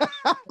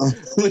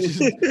 which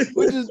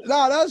is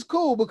that's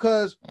cool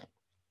because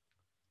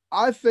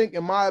I think,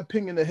 in my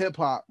opinion, of hip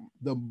hop,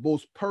 the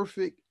most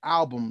perfect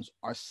albums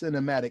are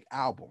cinematic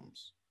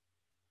albums.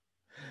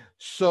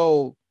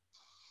 So,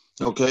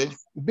 okay,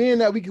 being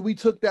that we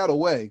took that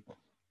away,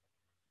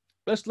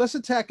 let's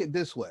attack it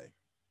this way.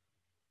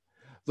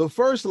 The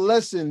first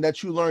lesson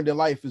that you learned in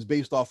life is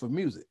based off of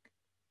music.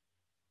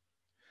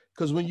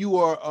 Because when you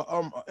are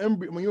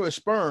when you're a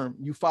sperm,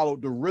 you follow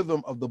the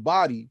rhythm of the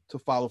body to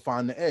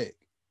find the egg.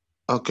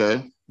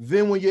 Okay.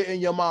 Then when you're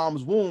in your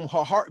mom's womb,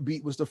 her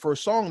heartbeat was the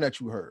first song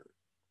that you heard.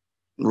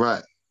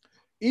 Right.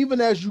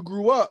 Even as you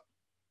grew up,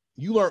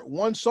 you learned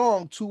one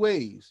song two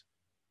ways.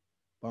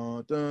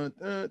 Right?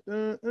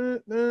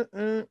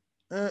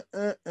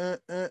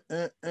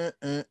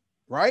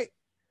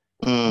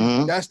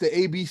 Mm-hmm. That's the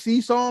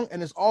ABC song,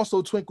 and it's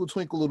also Twinkle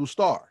Twinkle Little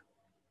Star.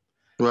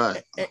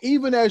 Right. And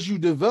even as you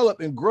develop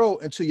and grow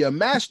into your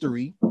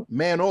mastery,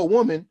 man or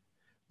woman,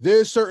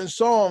 there's certain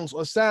songs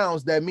or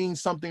sounds that mean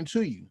something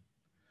to you.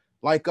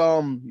 Like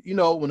when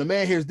a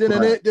man hears din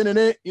it,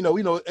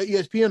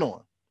 ESPN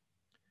on.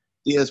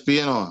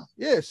 ESPN on.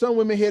 Yeah, some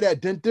women hear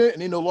that din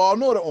and they know Law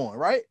and Order on,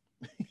 right?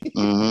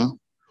 Mm-hmm.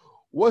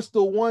 what's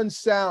the one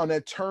sound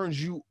that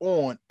turns you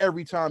on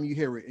every time you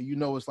hear it and you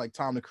know it's like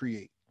time to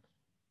create?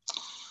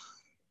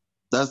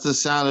 That's the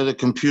sound of the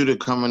computer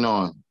coming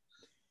on.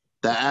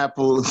 The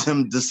Apple,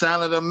 the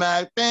sound of the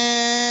Mac.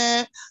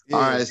 Yeah.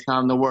 All right, it's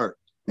time to work.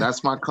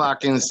 That's my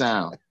clock in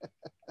sound.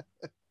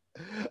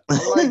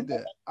 I like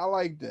that. I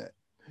like that.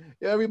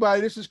 Yeah,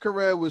 everybody, this is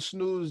Kareem with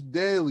Snooze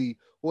Daily,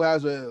 who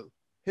has a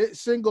hit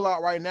single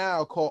out right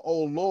now called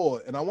Oh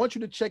Lord. And I want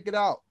you to check it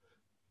out.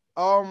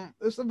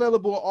 It's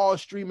available on all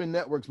streaming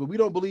networks, but we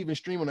don't believe in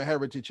streaming a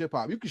heritage hip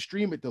hop. You can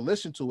stream it to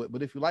listen to it,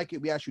 but if you like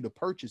it, we ask you to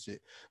purchase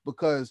it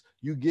because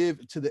you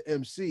give to the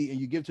MC and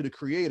you give to the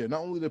creator,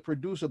 not only the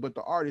producer, but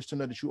the artist, to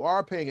know that you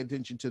are paying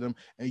attention to them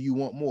and you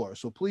want more.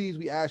 So please,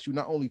 we ask you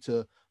not only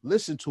to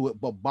listen to it,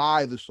 but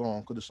buy the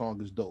song because the song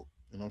is dope.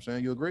 You know what I'm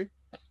saying? You agree?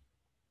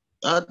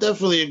 I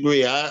definitely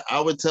agree. I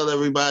would tell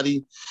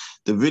everybody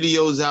the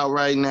video's out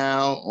right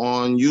now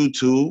on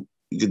YouTube.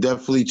 You could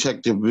definitely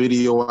check the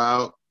video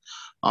out.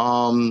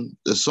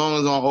 The song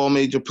is on all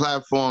major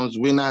platforms.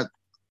 We're not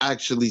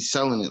actually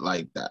selling it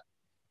like that.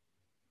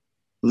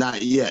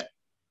 Not yet.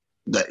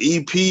 The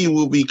EP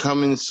will be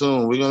coming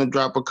soon. We're going to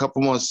drop a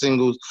couple more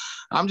singles.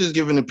 I'm just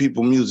giving the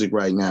people music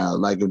right now.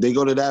 Like if they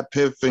go to that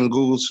Piff and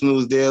Google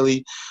Snooze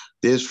Daily,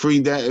 there's free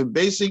that.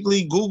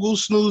 Basically, Google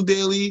Snooze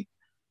Daily,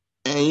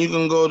 and you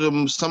can go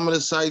to some of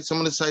the sites. Some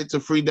of the sites are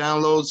free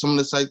downloads. Some of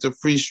the sites are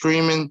free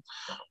streaming.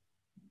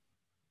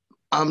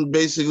 I'm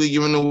basically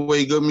giving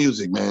away good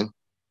music, man.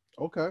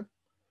 Okay.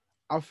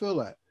 I feel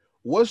that.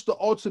 What's the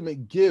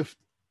ultimate gift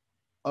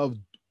of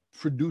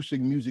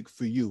producing music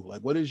for you?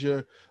 Like what is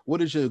your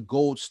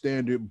gold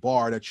standard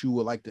bar that you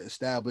would like to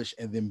establish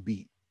and then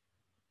beat?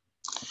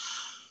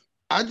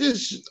 I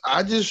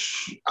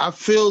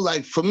feel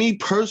like, for me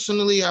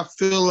personally, I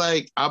feel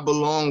like I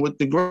belong with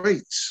the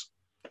greats.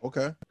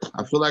 Okay.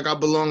 I feel like I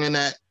belong in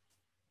that,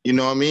 you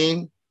know what I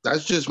mean?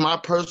 That's just my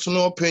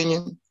personal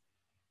opinion.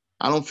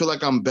 I don't feel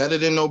like I'm better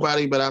than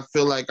nobody, but I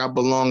feel like I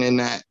belong in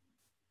that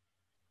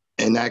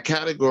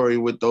category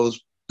with those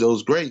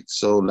greats.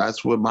 So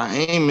that's what my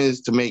aim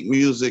is, to make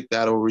music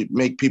that'll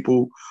make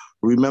people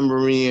remember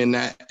me in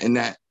that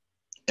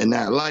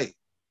light.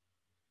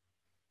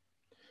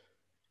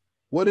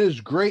 What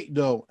is great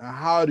though, and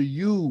how do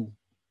you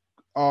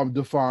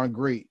define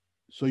great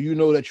so you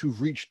know that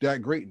you've reached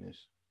that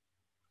greatness?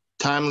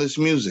 Timeless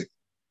music.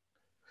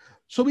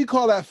 So we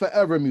call that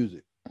forever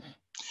music.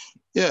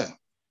 Yeah.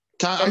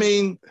 I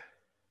mean,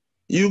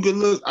 you could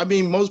look. I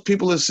mean, most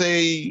people would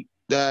say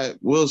that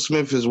Will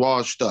Smith is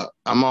washed up.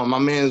 My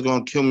man's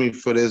gonna kill me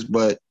for this,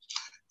 but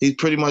he's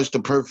pretty much the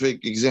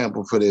perfect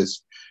example for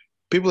this.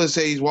 People that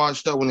say he's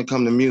washed up when it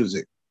comes to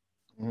music,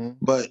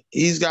 but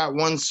he's got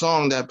one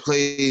song that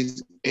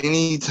plays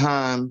any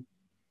time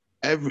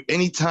of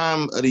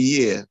the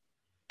year,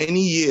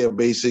 any year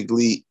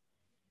basically,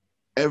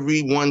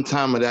 every one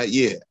time of that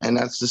year, and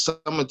that's the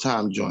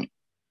Summertime joint.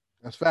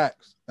 That's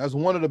facts. That's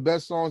one of the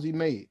best songs he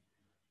made.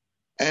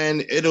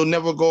 And it'll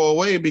never go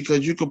away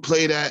because you could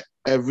play that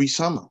every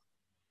summer.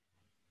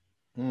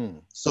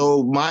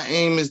 So my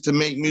aim is to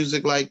make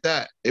music like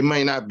that. It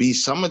might not be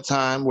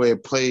summertime where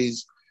it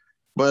plays,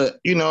 but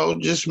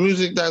just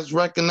music that's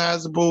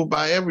recognizable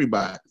by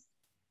everybody.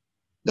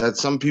 That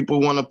some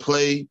people want to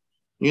play,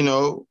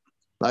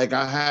 like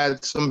I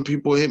had some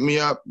people hit me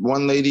up.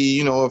 One lady,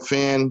 a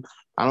fan,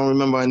 I don't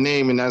remember her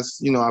name, and that's,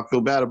 I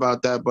feel bad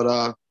about that,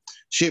 but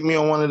she hit me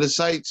on one of the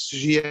sites.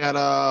 She had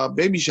a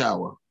baby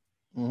shower.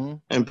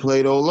 And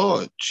played Oh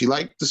Lord. She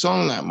liked the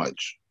song that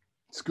much.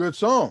 It's a good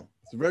song.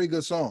 It's a very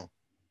good song.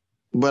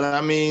 But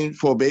I mean,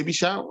 for a baby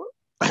shower?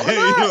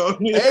 Why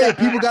not? Hey,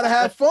 people gotta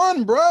have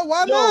fun, bro.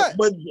 Why not?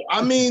 But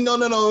I mean, no,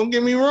 don't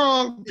get me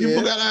wrong.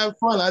 People gotta have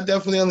fun. I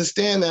definitely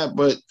understand that.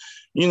 But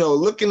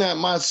looking at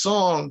my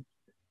song,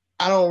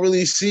 I don't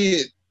really see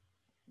it.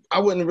 I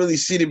wouldn't really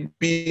see it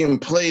being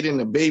played in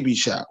a baby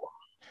shower.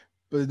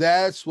 But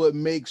that's what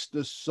makes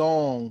the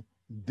song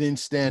then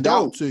stand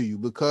out to you,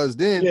 because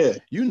then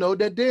you know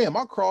that, damn,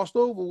 I crossed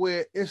over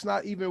where it's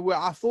not even where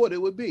I thought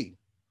it would be.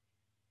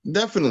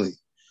 Definitely.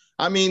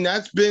 I mean,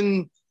 that's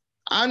been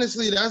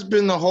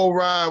the whole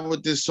ride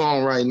with this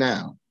song right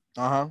now.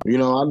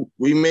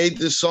 We made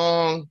the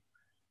song,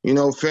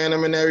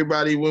 Phantom and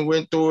everybody, we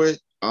went through it.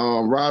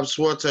 Rob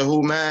Swartz at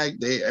Who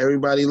Mag,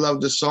 everybody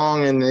loved the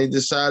song, and they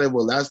decided,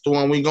 well, that's the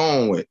one we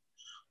going with.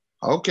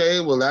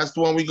 Okay, well, that's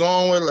the one we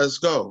going with, let's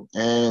go.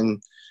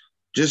 And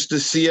just to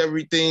see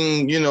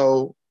everything,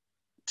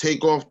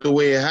 take off the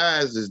way it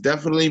has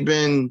definitely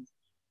been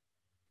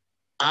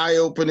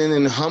eye-opening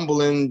and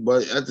humbling.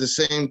 But at the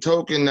same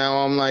token, now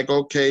I'm like,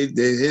 okay,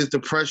 here's the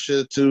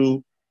pressure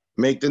to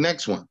make the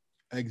next one.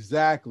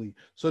 Exactly.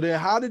 So then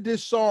how did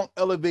this song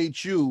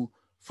elevate you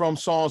from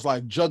songs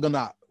like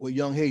Juggernaut with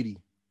Young Haiti?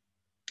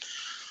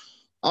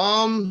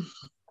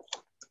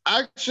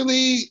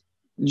 Actually,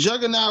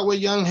 Juggernaut with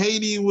Young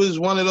Haiti was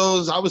one of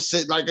those, I was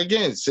sitting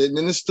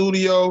in the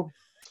studio.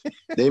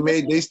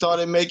 They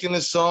started making a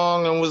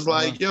song and was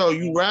like, yo,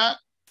 you rap?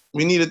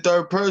 We need a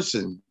third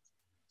person.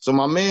 So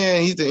my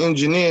man, he's the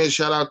engineer.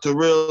 Shout out to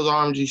Real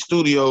RMG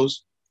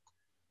Studios.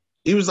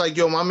 He was like,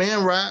 yo, my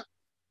man rap.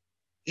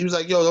 He was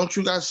like, yo, don't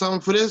you got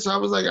something for this? I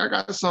was like, I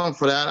got something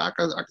for that. I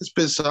could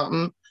spit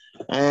something.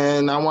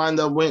 And I wound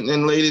up went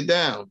and laid it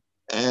down.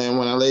 And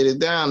when I laid it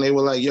down, they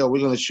were like, yo,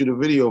 we're gonna shoot a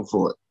video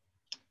for it.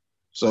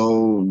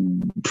 So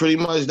pretty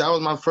much that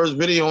was my first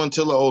video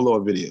until the Old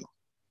Lord video.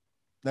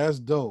 That's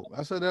dope.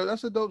 That's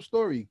a dope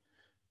story.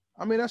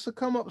 I mean, that's a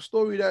come up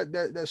story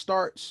that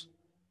starts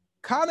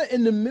kind of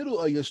in the middle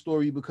of your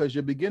story because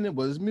your beginning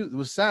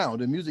was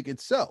sound and music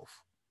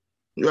itself.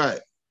 Right.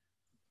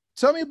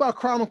 Tell me about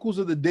Chronicles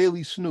of the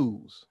Daily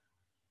Snooze.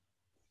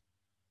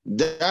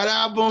 That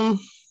album,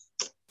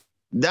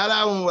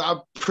 I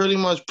pretty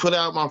much put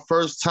out my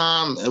first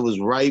time. It was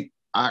ripe.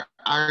 I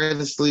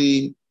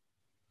honestly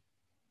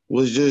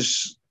was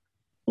just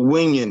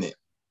winging it.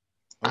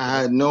 Okay.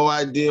 I had no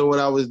idea what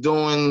I was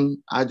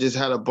doing. I just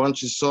had a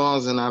bunch of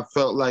songs and I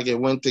felt like it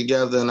went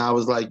together. And I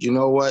was like, you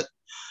know what?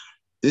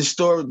 This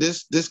story,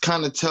 this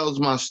kind of tells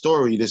my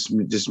story, this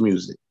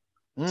music.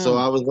 So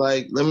I was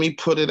like, let me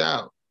put it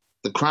out.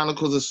 The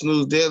Chronicles of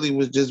Snooze Daily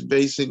was just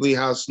basically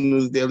how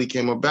Snooze Daily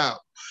came about.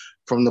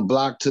 From the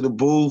block to the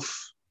booth,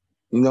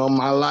 you know,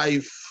 my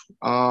life.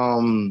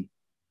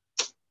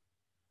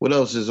 What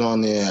else is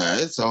on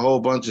there? It's a whole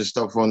bunch of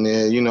stuff on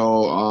there, you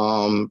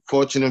know,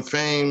 Fortune and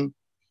Fame.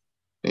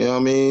 You know what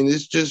I mean?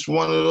 It's just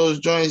one of those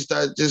joints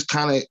that just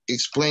kind of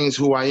explains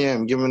who I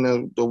am,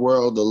 giving the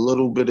world a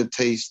little bit of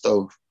taste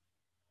of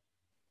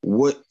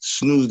what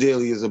Snooze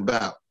Daily is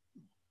about.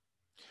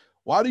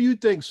 Why do you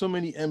think so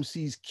many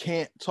MCs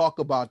can't talk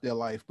about their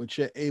life, but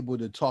you're able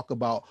to talk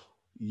about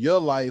your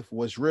life,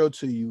 what's real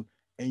to you,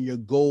 and your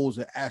goals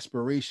and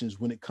aspirations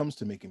when it comes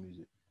to making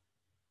music?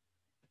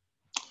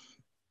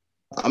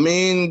 I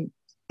mean,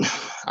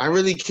 I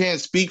really can't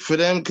speak for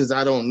them because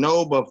I don't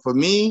know, but for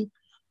me,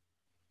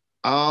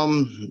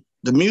 the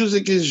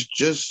music is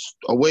just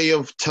a way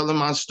of telling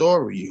my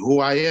story, who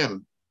I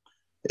am.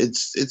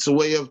 It's a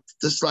way of,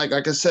 just like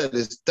I said,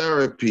 it's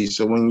therapy.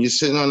 So when you're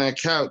sitting on that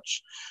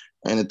couch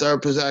and the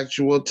therapist asks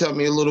you, well, tell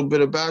me a little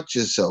bit about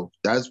yourself.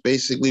 That's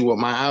basically what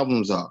my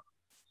albums are.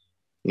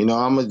 You know,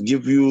 I'm going to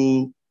give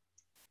you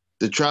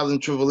the trials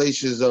and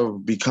tribulations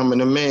of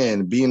becoming a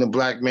man, being a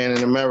black man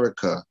in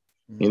America,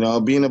 you know,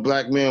 being a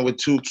black man with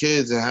 2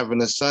 kids and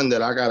having a son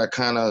that I got to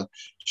kind of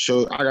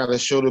show,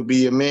 to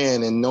be a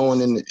man, and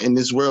knowing in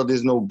this world,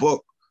 there's no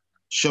book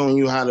showing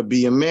you how to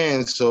be a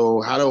man.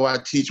 So how do I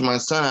teach my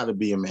son how to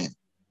be a man?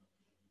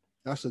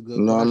 That's a good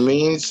You know question. what I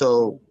mean?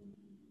 So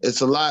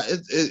it's a lot.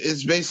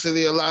 It's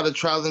basically a lot of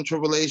trials and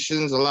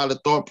tribulations, a lot of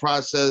thought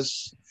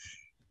process,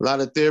 a lot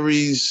of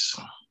theories,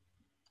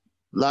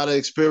 a lot of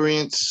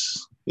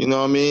experience. You know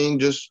what I mean?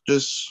 Just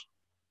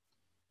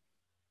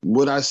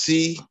what I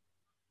see,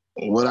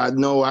 what I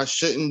know I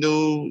shouldn't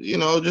do, you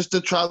know, just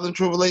the trials and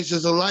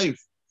tribulations of life.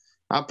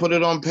 I put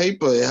it on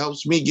paper. It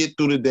helps me get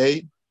through the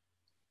day.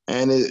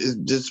 And it's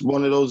just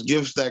one of those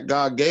gifts that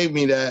God gave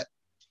me that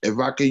if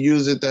I could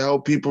use it to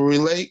help people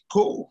relate,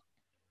 cool.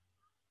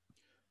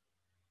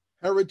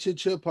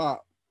 Heritage Hip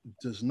Hop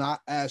does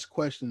not ask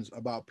questions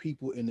about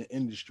people in the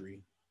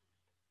industry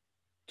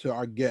to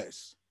our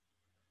guests.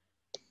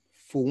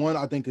 For one,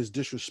 I think it's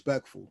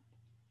disrespectful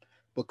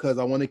because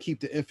I want to keep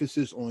the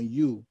emphasis on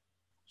you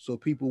so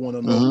people want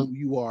to know who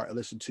you are and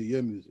listen to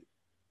your music.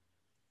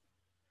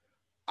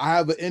 I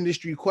have an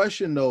industry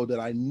question, though, that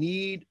I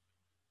need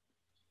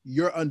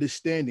your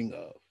understanding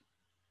of.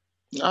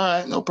 All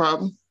right, no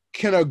problem.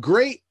 Can a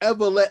great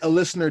ever let a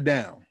listener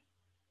down?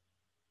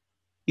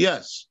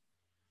 Yes.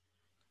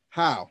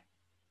 How?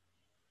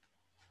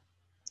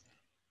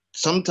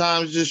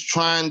 Sometimes just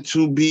trying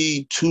to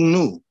be too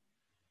new.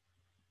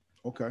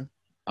 Okay.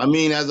 I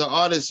mean, as an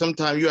artist,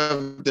 sometimes you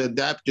have to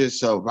adapt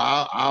yourself.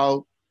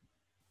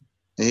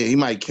 He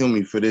might kill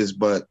me for this,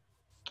 but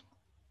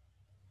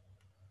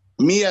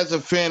me as a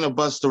fan of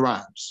Busta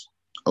Rhymes,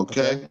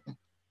 okay?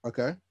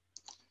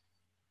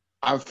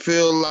 I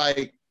feel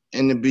like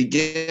in the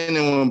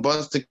beginning when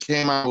Busta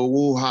came out with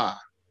Woo Ha,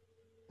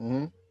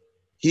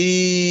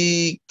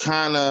 he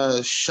kind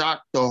of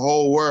shocked the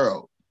whole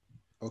world.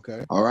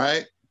 Okay. All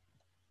right?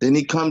 Then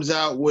he comes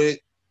out with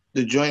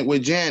the joint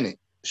with Janet,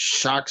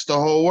 shocks the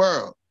whole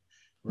world.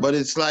 Right. But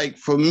it's like,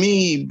 for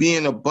me,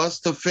 being a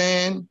Busta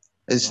fan,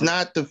 it's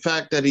not the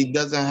fact that he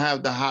doesn't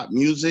have the hot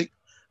music.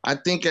 I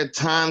think at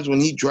times when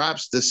he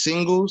drops the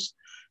singles,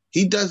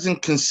 he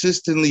doesn't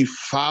consistently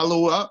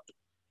follow up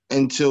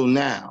until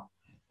now.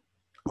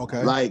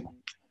 Okay. Like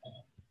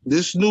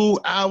this new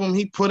album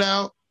he put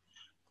out,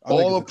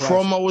 all the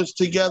promo is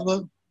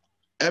together.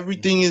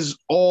 Everything is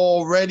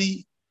all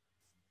ready.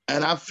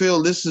 And I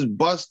feel this is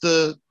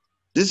the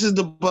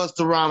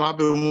Busta Rhyme I've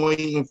been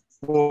waiting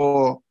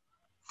for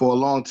a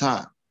long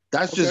time.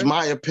 That's just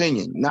my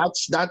opinion.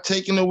 Not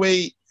taking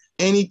away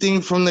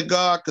anything from the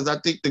God, because I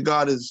think the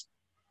God is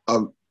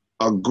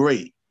a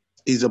great.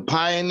 He's a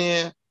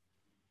pioneer.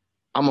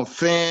 I'm a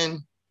fan.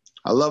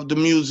 I love the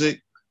music.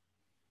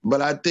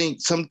 But I think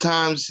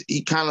sometimes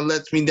he kind of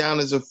lets me down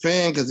as a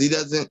fan because he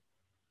doesn't.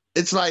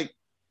 It's like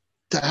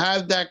to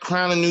have that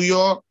crown in New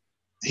York,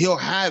 he'll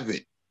have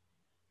it.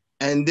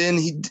 and then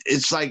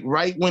it's like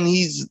right when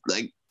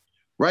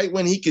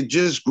he could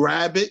just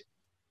grab it,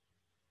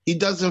 he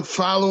doesn't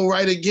follow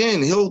right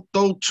again. He'll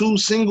throw 2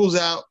 singles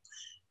out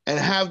and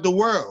have the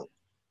world.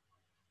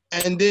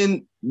 And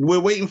then we're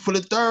waiting for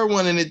the third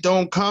one and it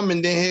don't come.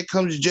 And then here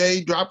comes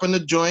Jay dropping the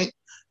joint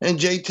and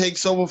Jay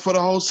takes over for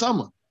the whole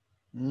summer.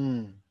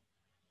 Mm.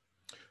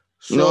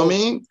 You know what I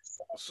mean?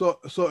 So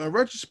in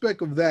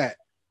retrospect of that,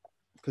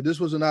 because this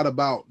was not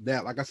about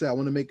that. Like I said, I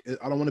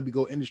don't want to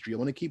go industry. I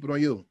want to keep it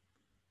on you.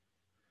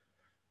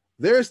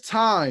 There's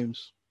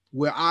times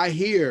where I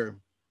hear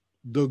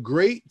the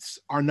greats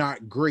are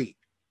not great.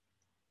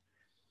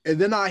 And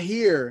then I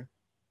hear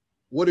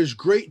what is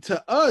great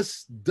to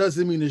us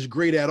doesn't mean it's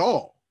great at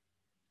all.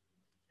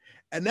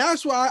 And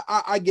that's why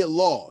I get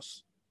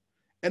lost.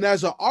 And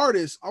as an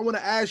artist, I want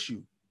to ask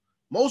you,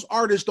 most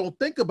artists don't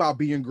think about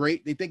being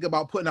great. They think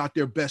about putting out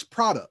their best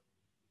product.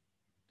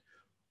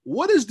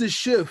 What is the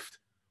shift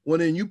when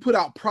then you put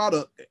out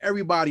product,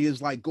 everybody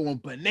is like going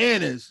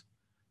bananas,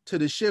 to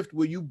the shift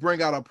where you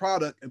bring out a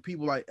product and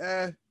people like,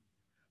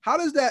 how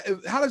does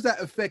that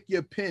affect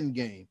your pen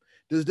game?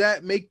 Does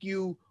that make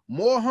you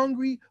more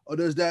hungry, or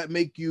does that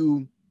make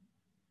you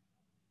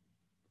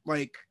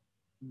like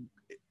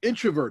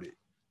introverted?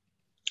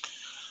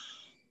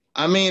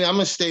 I mean, I'm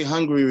gonna stay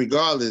hungry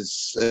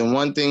regardless. And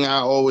one thing I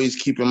always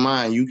keep in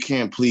mind, you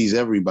can't please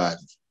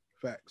everybody.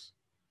 Facts.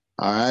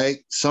 All right.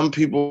 Some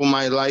people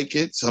might like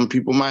it, some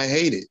people might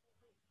hate it.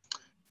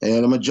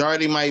 And the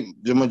majority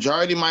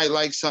might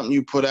like something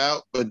you put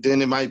out, but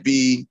then it might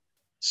be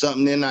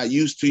something they're not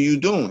used to you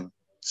doing.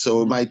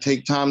 So it might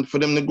take time for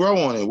them to grow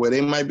on it, where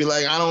they might be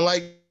like, I don't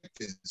like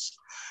this.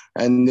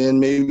 And then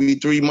maybe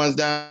 3 months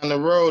down the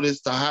road,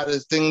 it's the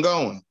hottest thing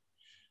going.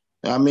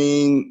 I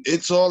mean,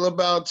 it's all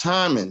about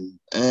timing.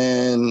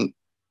 And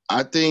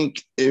I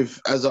think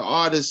if, as an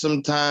artist,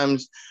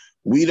 sometimes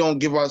we don't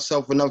give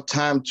ourselves enough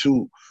time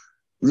to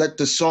let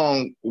the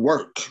song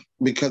work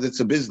because it's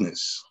a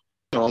business.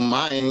 On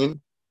my end,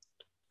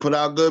 put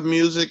out good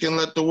music and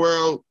let the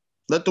world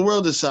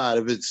decide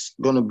if it's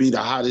going to be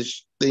the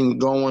hottest thing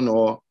going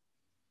or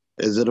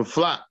is it a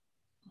flop.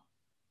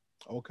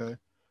 Okay,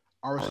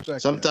 I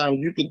respect. Sometimes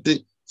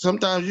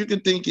you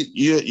can think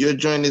your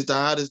joint is the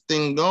hottest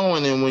thing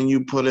going, and when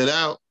you put it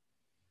out,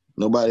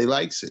 nobody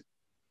likes it.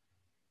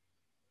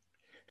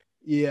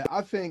 Yeah,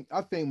 I think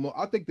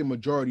the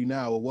majority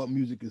now of what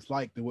music is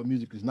like and what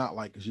music is not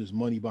like is just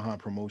money behind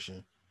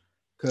promotion.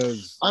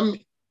 Because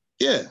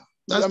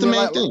that's the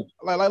main thing.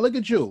 Like, look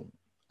at you.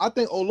 I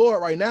think Oh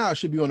Lord right now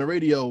should be on the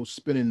radio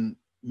spinning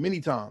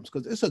many times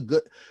because it's a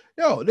good,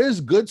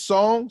 there's good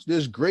songs,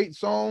 there's great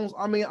songs.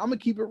 I mean, I'm gonna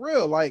keep it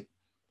real. Like,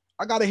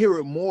 I gotta hear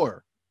it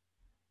more,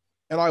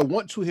 and I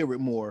want to hear it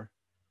more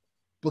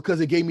because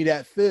it gave me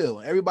that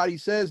feel. Everybody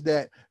says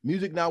that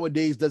music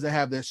nowadays doesn't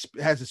have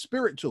has a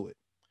spirit to it.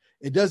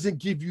 It doesn't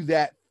give you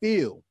that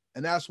feel,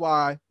 and that's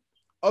why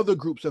other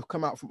groups have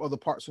come out from other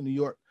parts of New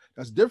York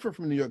that's different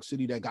from New York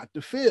City that got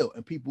the feel,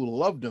 and people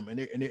love them, and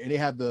they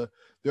have their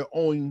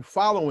own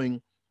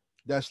following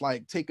that's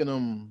like taking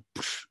them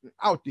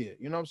out there.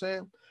 You know what I'm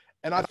saying?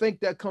 And I think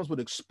that comes with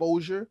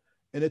exposure,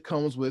 and it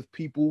comes with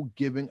people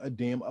giving a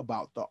damn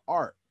about the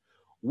art.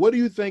 What do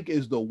you think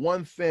is the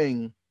one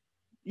thing,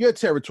 your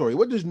territory,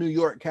 what does New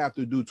York have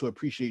to do to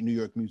appreciate New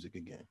York music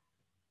again?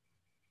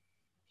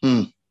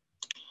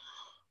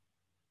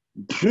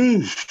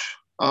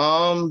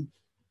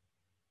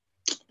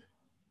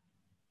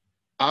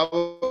 I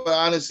would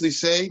honestly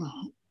say,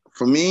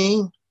 for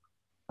me,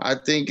 I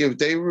think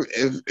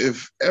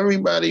if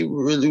everybody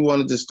really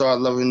wanted to start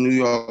loving New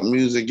York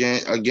music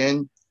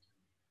again,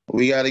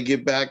 we got to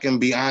get back and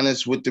be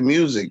honest with the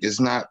music. It's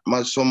not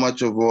so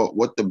much of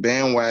what the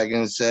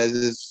bandwagon says.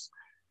 It's,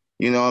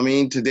 you know what I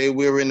mean? Today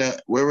we're in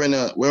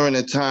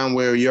a time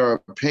where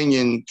your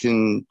opinion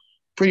can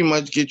pretty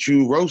much get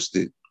you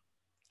roasted.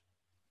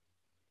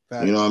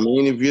 Fact. You know what I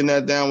mean? If you're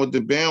not down with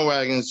the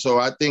bandwagon. So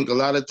I think a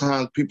lot of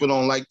times people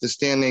don't like to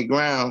stand their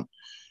ground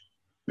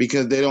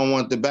because they don't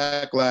want the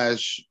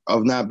backlash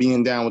of not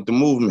being down with the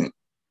movement.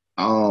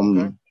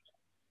 Okay.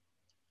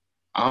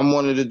 I'm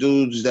one of the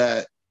dudes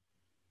that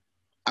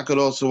I could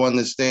also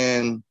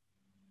understand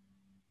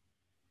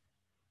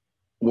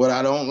what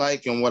I don't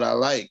like and what I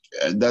like.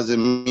 It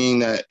doesn't mean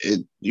that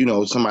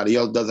somebody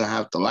else doesn't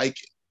have to like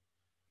it.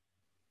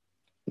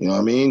 You know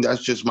what I mean?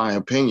 That's just my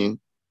opinion.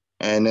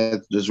 And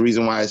that's the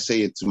reason why I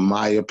say it's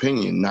my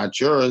opinion, not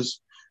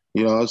yours.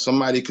 You know, if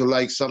somebody could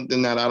like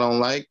something that I don't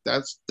like,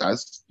 that's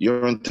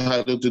you're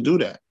entitled to do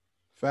that.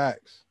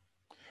 Facts.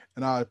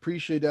 And I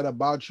appreciate that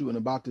about you and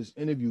about this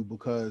interview,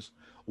 because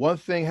one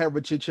thing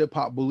Heritage Hip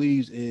Hop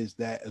believes is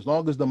that as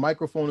long as the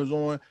microphone is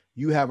on,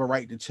 you have a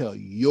right to tell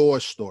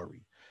your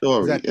story.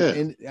 At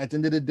the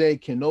end of the day,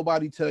 can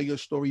nobody tell your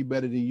story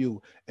better than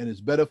you? And it's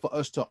better for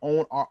us to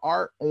own our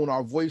art, own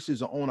our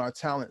voices, and own our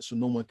talent so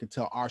no one can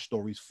tell our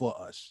stories for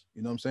us.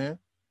 You know what I'm saying?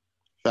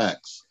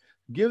 Facts.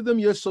 Give them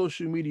your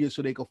social media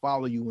so they can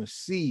follow you and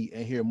see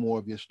and hear more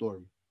of your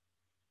story.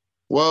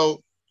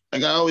 Well,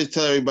 like I always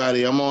tell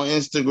everybody, I'm on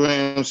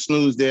Instagram,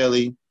 Snooze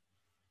Daily,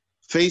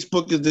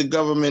 Facebook is the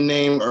government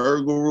name,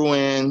 Ergo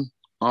Ruan.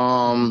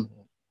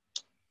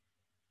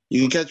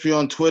 You can catch me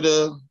on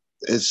Twitter.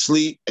 It's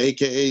Sleep,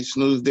 aka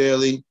Snooze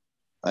Daily.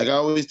 Like I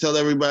always tell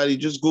everybody,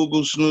 just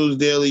Google Snooze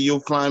Daily. You'll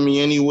find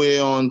me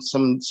anywhere on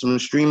some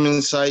streaming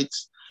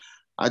sites.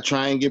 I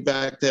try and get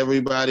back to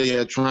everybody.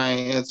 I try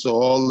and answer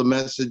all the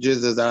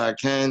messages as I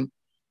can.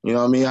 You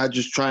know what I mean? I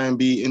just try and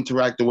be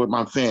interactive with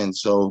my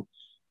fans. So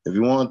if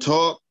you want to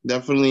talk,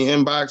 definitely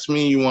inbox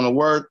me. You want to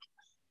work,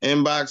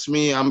 inbox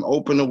me. I'm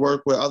open to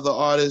work with other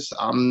artists.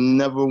 I'm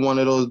never one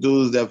of those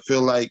dudes that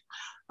feel like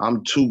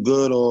I'm too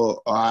good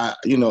or I,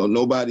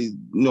 nobody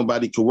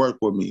could work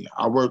with me.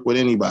 I work with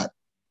anybody.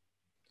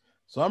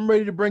 So I'm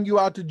ready to bring you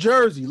out to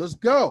Jersey. Let's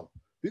go.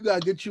 We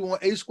got to get you on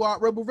A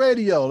Squad Rebel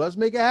Radio. Let's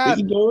make it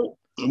happen.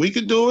 We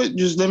could do it.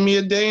 Just let me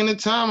a day and a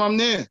time. I'm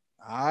there.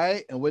 All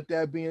right. And with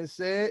that being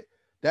said,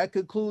 that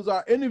concludes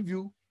our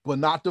interview, but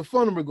not the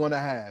fun we're going to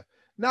have.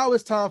 Now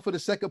it's time for the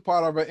second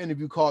part of our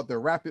interview called the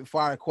Rapid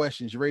Fire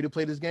Questions. You ready to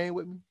play this game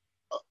with me?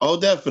 Oh,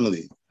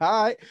 definitely.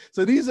 All right.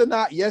 So these are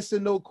not yes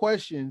and no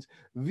questions.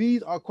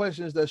 These are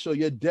questions that show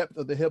your depth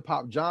of the hip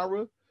hop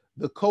genre,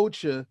 the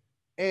culture,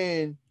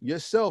 and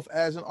yourself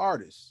as an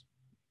artist.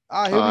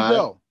 All right, here we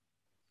go.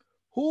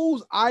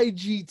 Who's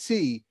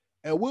IGT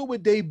and what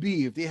would they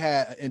be if they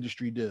had an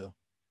industry deal?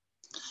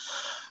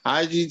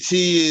 IGT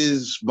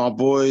is my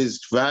boys,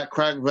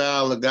 Crack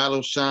Val,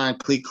 Legato Shine,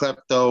 Clee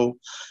Klepto.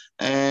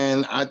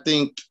 And I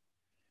think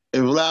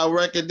if Loud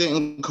Record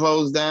didn't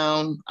close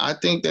down, I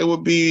think they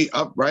would be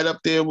right up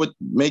there with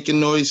Making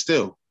Noise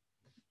still.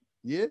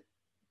 Yeah?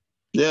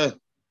 Yeah.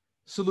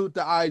 Salute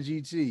to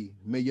IGT.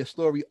 May your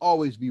story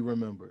always be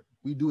remembered.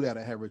 We do that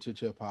at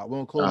Heritage Hip Hop. We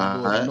don't close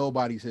the doors on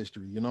nobody's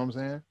history. You know what I'm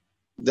saying?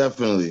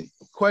 Definitely.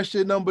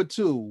 Question number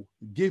 2.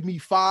 Give me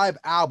 5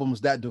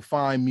 albums that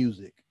define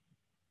music.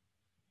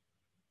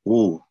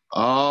 Ooh.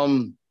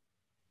 That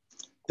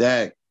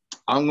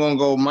I'm gonna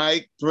go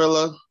Mike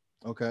Thriller.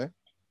 Okay.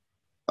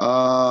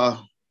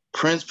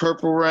 Prince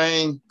Purple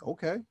Rain.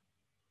 Okay.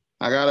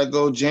 I gotta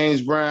go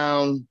James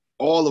Brown,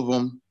 all of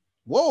them.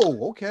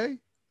 Whoa, okay.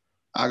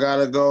 I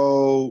gotta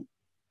go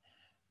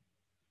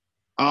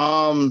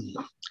Motown,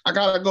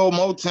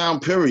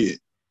 period.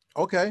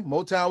 Okay,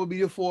 Motown would be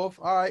your 4th.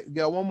 All right,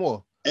 got one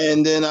more.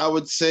 And then I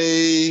would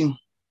say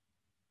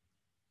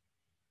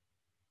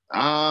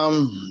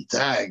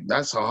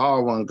that's a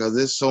hard one because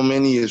there's so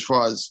many as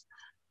far as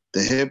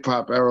the hip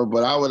hop era,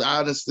 but I would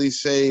honestly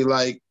say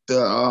like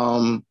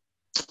the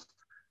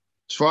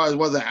as far as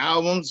the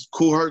albums,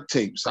 Kool Herc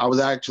tapes. I was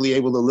actually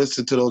able to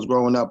listen to those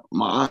growing up.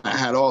 My aunt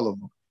had all of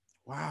them.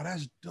 Wow,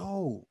 that's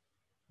dope.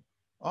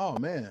 Oh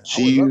man,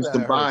 she used to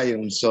buy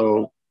them.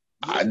 So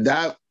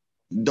to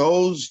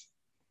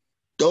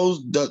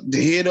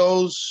hear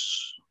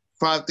those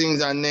 5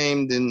 things I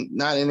named, and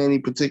not in any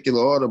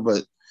particular order,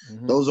 but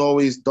those are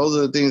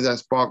the things that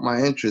sparked my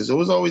interest. It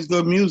was always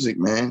good music,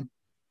 man.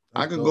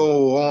 That's I could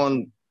go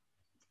on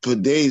for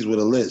days with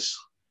a list.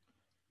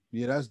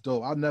 Yeah, that's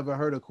dope. I've never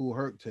heard a Kool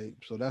Herc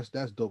tape, so that's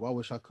dope. I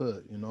wish I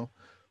could,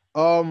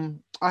 I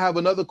have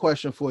another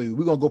question for you.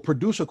 We're gonna go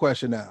producer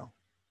question now.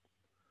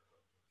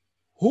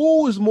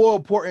 Who is more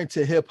important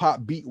to hip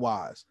hop beat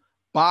wise,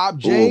 Bob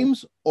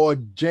James or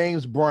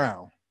James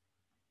Brown?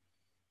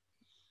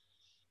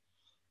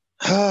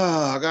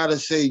 I gotta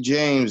say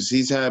James.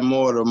 He's had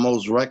more of the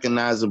most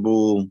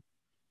recognizable.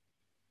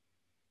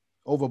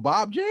 Over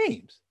Bob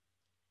James?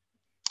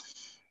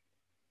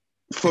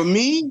 For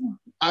me,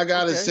 I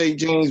gotta say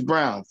James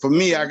Brown. For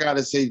me, I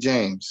gotta say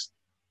James.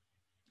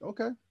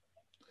 Okay.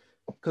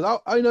 Because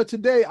I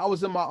today I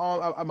was in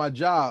my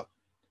job,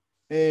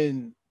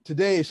 and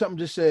today something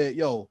just said,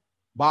 "Yo,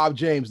 Bob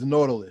James, the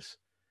Nautilus."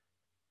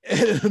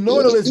 And the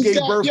Nautilus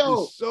gave birth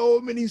to so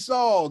many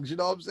songs. You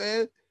know what I'm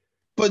saying?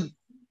 But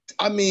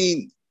I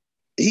mean,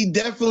 he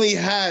definitely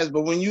has.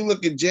 But when you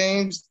look at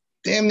James,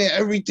 damn near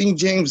everything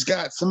James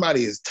got,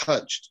 somebody has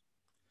touched.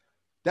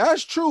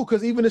 That's true,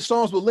 because even the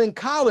songs with Lynn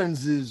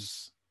Collins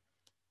is,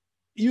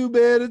 you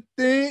better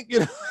think,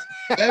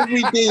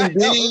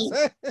 everything,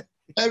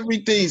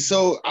 everything.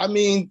 So, I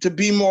mean, to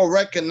be more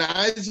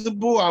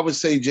recognizable, I would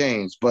say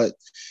James. But,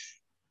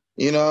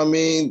 you know what I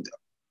mean?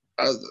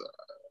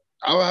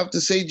 I would have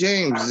to say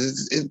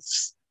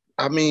James.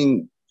 I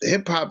mean,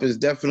 hip-hop has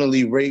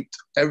definitely raped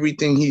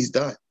everything he's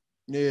done.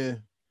 Yeah.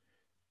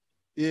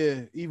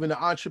 Yeah, even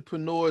the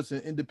entrepreneurs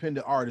and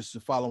independent artists are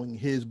following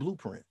his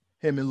blueprint.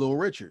 Him and Lil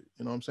Richard,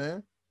 you know what I'm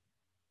saying?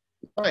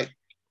 Right.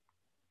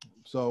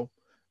 So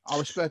I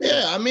respect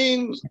that. I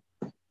mean,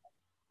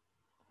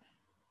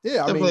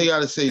 definitely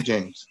got to say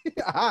James.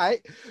 All right,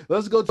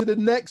 let's go to the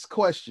next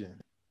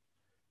question.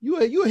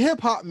 You a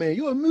hip hop man.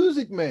 You a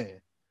music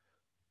man.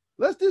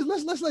 Let's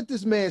let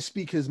this man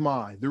speak his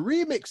mind. The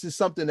remix is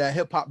something that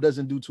hip hop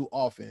doesn't do too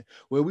often,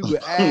 where we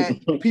would add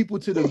people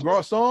to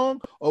the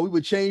song, or we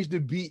would change the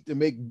beat to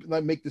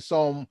make the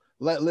song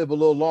live a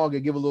little longer,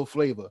 give a little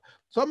flavor.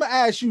 So I'm gonna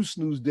ask you,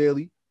 Snooze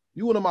Daily.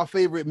 You're one of my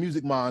favorite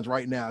music minds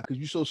right now because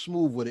you're so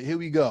smooth with it. Here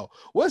we go.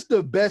 What's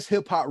the best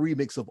hip hop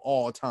remix of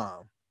all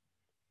time?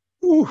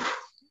 Ooh,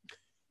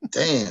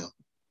 damn.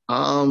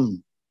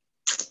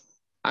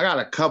 I got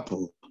a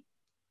couple.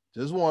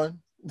 Just one.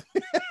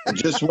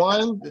 Just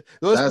one?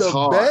 What's That's the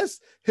hard.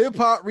 best hip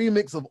hop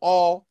remix of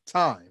all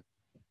time?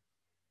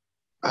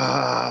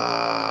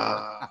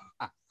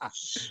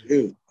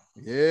 Shoot.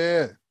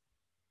 Yeah.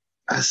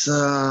 That's a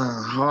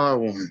hard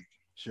one.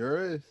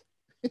 Sure is.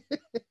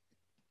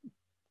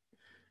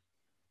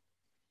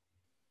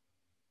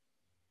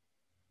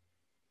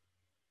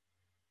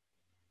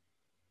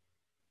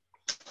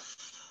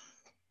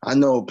 I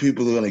know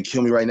people are gonna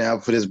kill me right now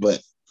for this,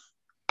 but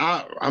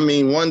I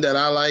mean, one that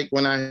I like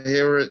when I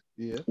hear it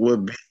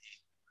would be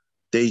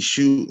They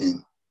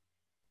Shooting.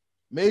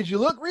 Made You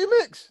Look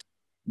remix?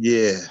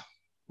 Yeah.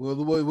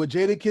 With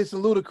Jadakiss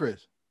and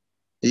Ludacris.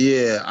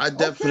 Yeah, I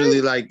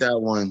definitely like that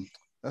one.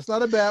 That's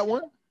not a bad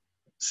one.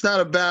 It's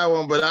not a bad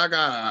one, but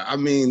I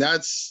mean,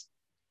 that's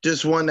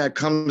just one that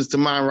comes to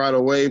mind right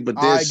away. But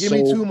all right, give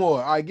me two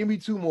more. All right, give me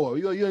two more.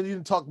 You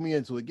didn't talk me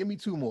into it. Give me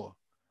two more.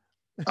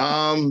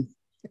 I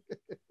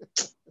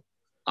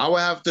would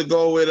have to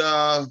go with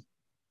the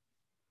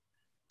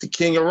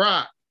King of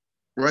Rock,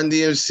 Run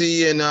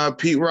DMC and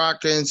Pete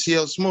Rock and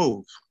CL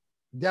Smooth.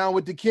 Down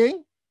with the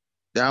King?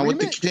 Down remix? With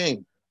the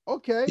King.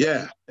 Okay.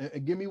 Yeah.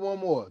 And give me one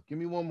more. Give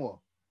me one more.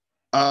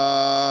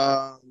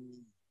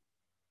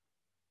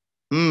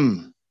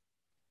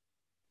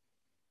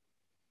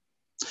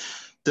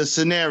 The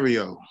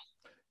Scenario.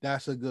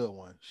 That's a good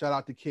one. Shout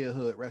out to Kid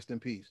Hood. Rest in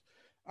peace.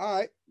 All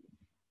right.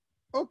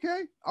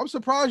 Okay. I'm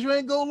surprised you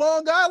ain't go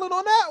Long Island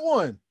on that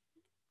one.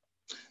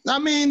 I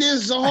mean,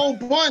 there's a whole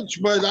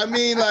bunch, but I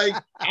mean, like,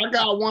 I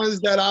got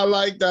ones that I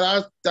like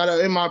that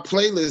are in my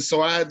playlist,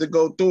 so I had to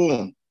go through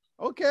them.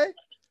 Okay.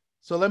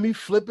 So let me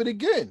flip it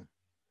again.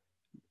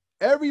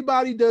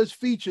 Everybody does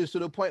features to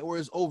the point where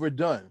it's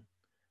overdone.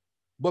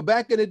 But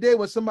back in the day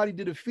when somebody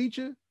did a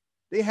feature,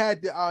 they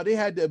had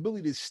the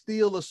ability to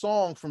steal a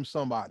song from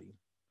somebody.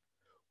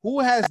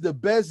 Who has the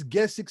best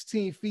Guest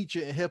 16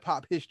 feature in hip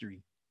hop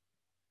history?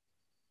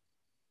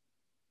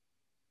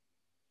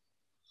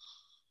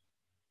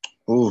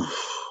 Ooh,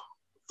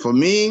 for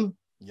me,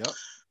 yep,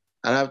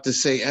 I'd have to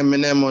say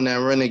Eminem on that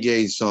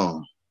Renegade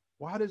song.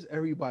 Why does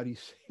everybody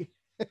say?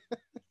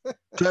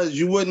 Because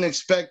you wouldn't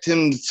expect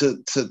him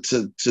to.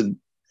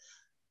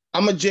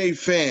 I'm a Jay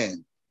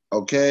fan,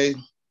 okay.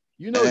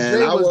 You know, and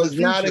Jay was the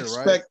future, not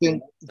expecting.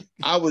 Right?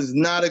 I was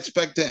not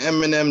expecting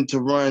Eminem to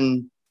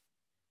run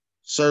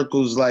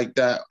circles like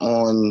that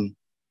on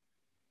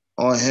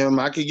him.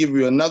 I could give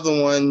you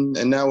another one,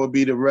 and that would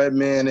be the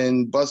Redman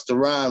and Busta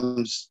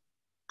Rhymes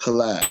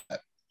collab.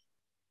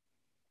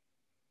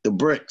 The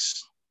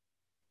Bricks.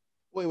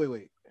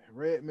 Wait.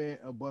 Redman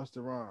and Busta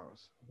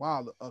Rhymes.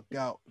 Wild the fuck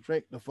out.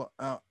 Drink the fuck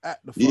out. At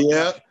the fuck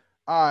out.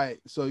 All right.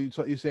 So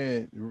you're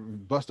saying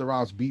Busta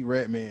Rhymes beat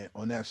Redman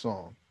on that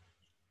song?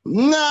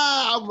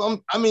 Nah,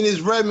 I mean, it's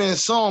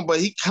Redman's song, but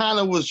he kind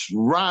of was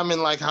rhyming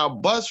like how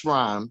Bus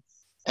rhymed,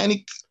 and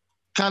he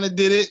kind of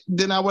did it.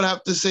 Then I would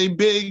have to say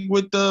Big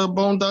with the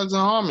Bone Thugs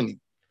and Harmony.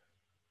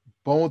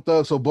 Bone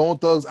Thugs, so Bone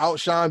Thugs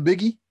outshine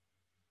Biggie?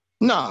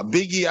 Nah,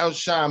 Biggie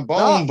outshine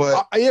Bone,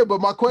 but yeah,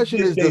 but my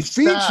question is the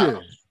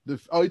feature. You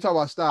talking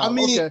about style? I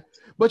mean, okay,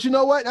 but you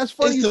know what? That's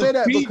funny you say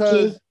that feature.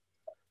 Because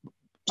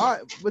all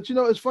right, but you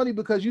know it's funny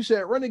because you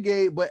said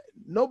Renegade, but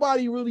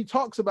nobody really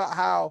talks about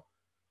how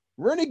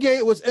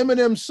Renegade was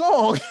Eminem's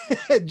song.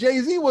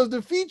 Jay-Z was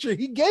the feature.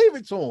 He gave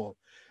it to him.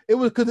 It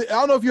was because I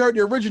don't know if you heard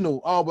the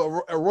original,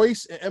 but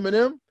Royce and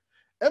Eminem.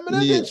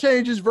 Eminem didn't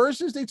change his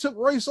verses. They took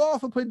Royce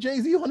off and put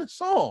Jay-Z on the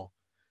song.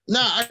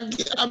 Nah,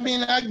 I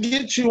mean I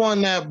get you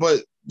on that,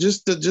 but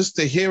just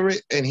to hear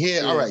it and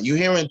hear, all right, you're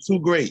hearing two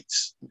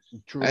greats,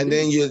 true, and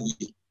then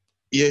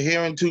you're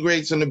hearing two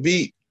greats on the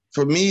beat.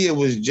 For me, it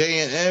was J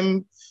and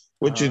M,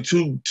 which are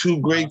two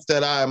greats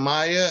that I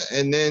admire,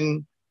 and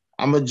then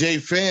I'm a J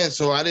fan,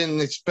 so I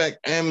didn't expect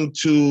M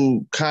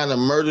to kind of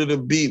murder the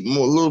beat a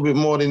little bit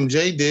more than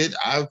J did.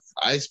 I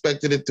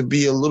expected it to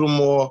be a little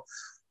more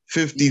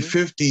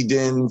 50-50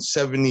 than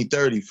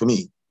 70-30 for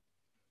me.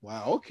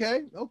 Wow.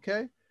 Okay.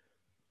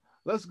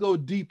 Let's go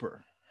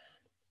deeper.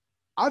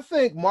 I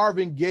think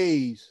Marvin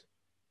Gaye's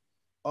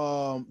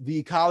The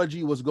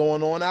Ecology Was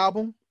Going On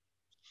album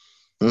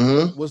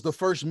was the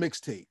first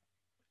mixtape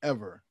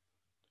ever.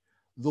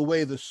 The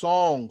way the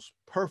songs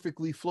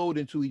perfectly flowed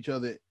into each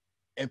other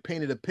and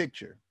painted a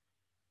picture.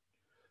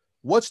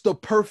 What's the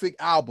perfect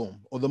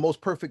album or the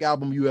most perfect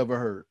album you ever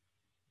heard?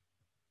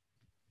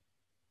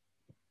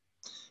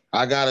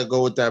 I gotta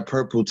go with that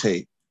Purple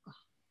Tape.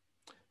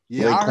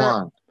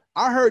 Yeah,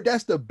 I heard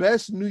that's the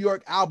best New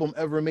York album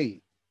ever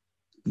made.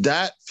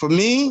 That for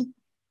me,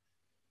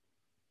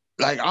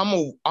 like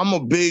I'm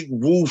a big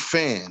Wu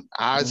fan.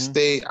 I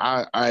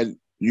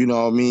you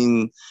know, I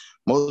mean,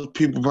 most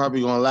people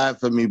probably gonna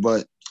laugh at me,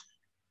 but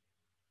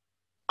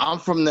I'm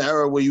from the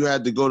era where you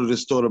had to go to the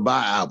store to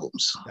buy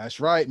albums. That's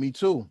right, me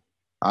too.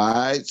 All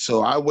right,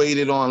 so I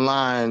waited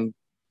online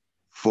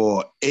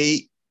for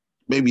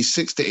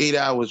 6 to 8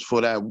 hours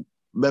for that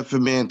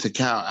Method Man to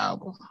Cow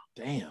album.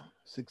 Damn,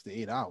 6 to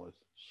 8 hours.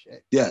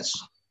 Shit. Yes.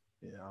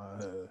 Yeah.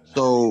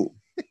 So,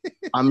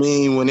 I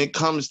mean, when it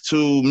comes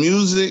to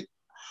music,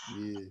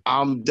 Yeah.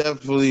 I'm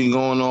definitely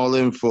going all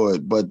in for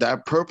it. But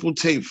that Purple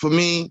Tape for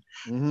me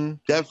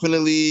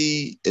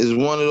definitely is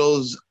one of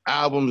those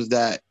albums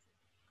that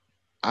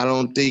I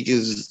don't think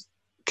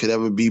could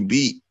ever be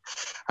beat.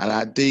 And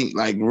I think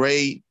like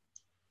Ray,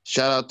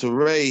 shout out to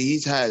Ray,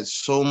 he's had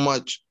so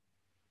much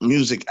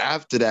music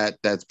after that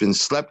that's been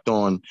slept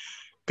on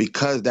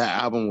because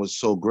that album was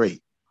so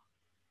great.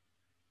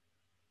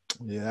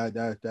 Yeah,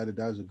 that's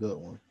a good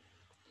one.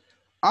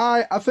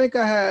 I think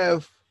I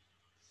have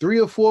 3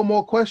 or 4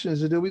 more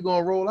questions, and then we're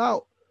gonna roll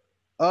out.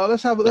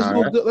 Let's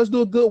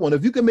do a good one.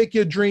 If you can make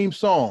your dream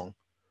song,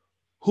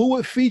 who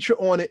would feature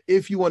on it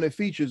if you wanted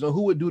features, and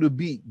who would do the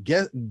beat?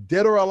 Get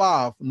dead or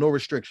alive, no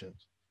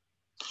restrictions.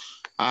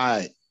 All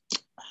right.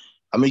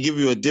 I'm gonna give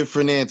you a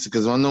different answer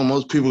because I know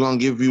most people gonna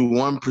give you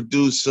one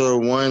producer,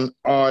 one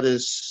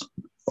artist,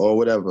 or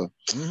whatever.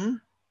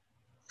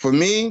 For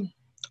me,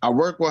 I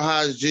work with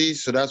Haj G,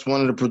 so that's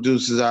one of the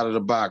producers out of the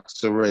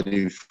box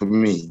already for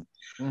me.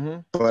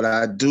 But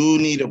I do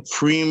need a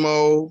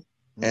Primo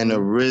and a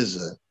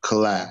RZA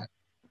collab.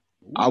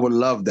 I would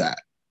love that.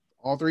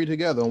 All 3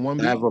 together on one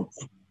beat. To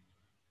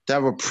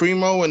have a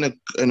Primo and a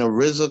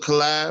RZA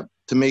collab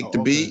to make the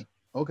beat.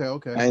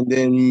 Okay. And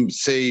then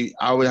say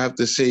I would have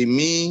to say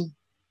me,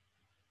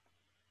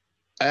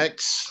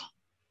 X,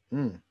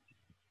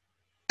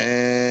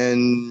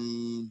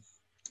 and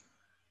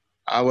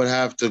I would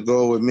have to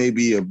go with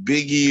maybe a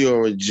Biggie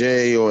or a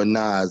Jay or a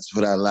Nas for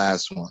that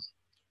last one.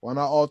 Why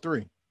not all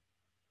 3?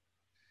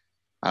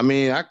 I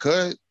mean, I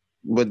could,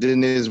 but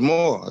then there's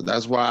more.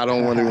 That's why I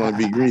don't want to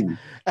be greedy.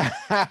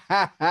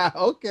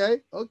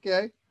 Okay.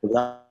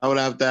 I would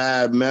have to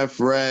add Meth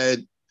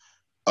Red,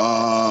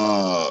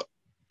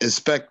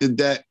 Inspector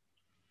Deck,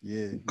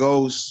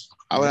 Ghost.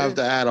 I would have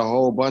to add a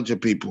whole bunch of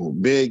people,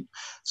 big.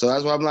 So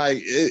that's why I'm like,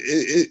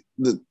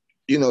 the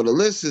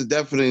list is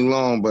definitely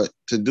long, but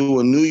to do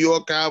a New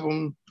York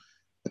album,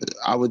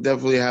 I would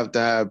definitely have to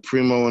have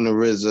Primo and the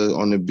RZA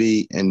on the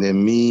beat, and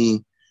then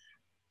me,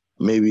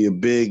 maybe a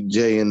Big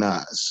J and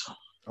Nas.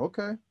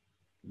 Okay.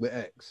 With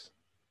X.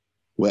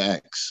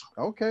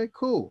 Okay,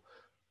 cool.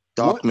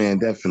 Darkman,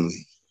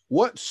 definitely.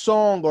 What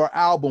song or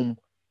album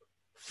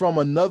from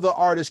another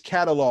artist's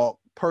catalog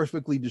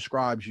perfectly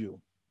describes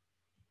you?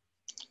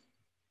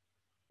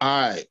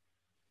 All right.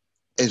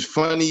 It's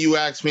funny you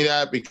asked me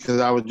that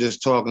because I was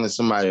just talking to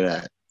somebody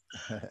that.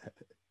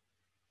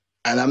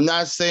 And I'm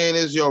not saying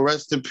this,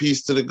 rest in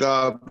peace to the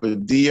God,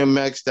 but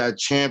DMX, that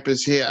Champ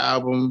Is Here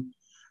album,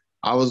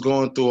 I was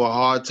going through a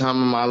hard time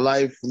in my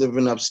life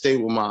living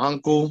upstate with my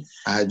uncle.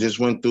 I had just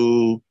went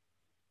through,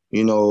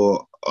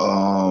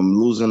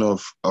 losing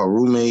a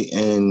roommate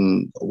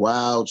and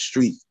wild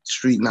street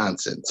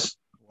nonsense.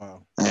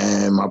 Wow.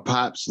 And my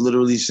pops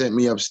literally sent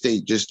me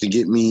upstate just to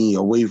get me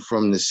away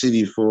from the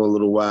city for a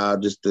little while,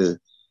 just to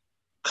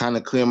kind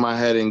of clear my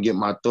head and get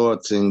my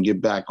thoughts and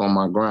get back on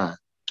my grind.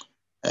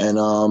 And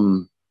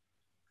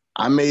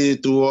I made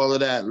it through all of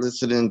that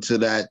listening to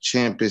that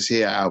Champ Is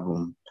Here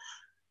album.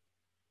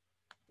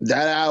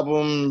 That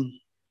album,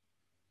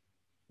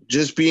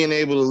 just being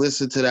able to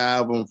listen to the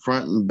album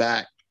front and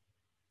back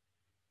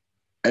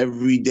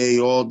every day,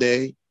 all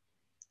day,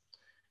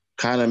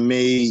 kind of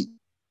made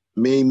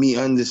me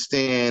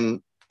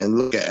understand and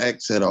look at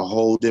X at a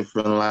whole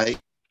different light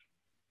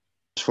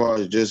as far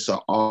as just an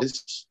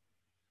artist.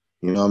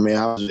 You know what I mean?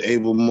 I was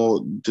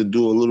able to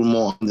do a little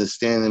more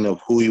understanding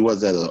of who he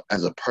was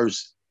as a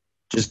person,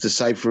 just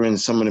deciphering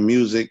some of the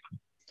music,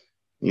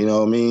 you know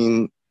what I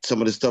mean? Some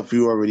of the stuff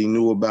you already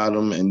knew about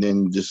him, and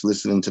then just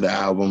listening to the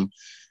album,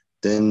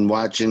 then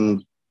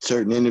watching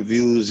certain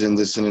interviews and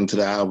listening to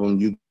the album,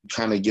 you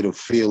kind of get a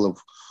feel of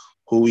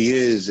who he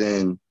is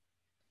and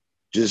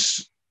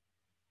just,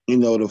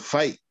 the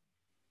fight.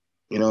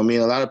 You know what I mean?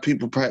 A lot of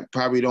people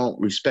probably don't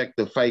respect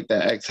the fight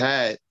that X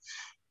had,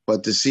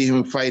 but to see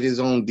him fight his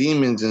own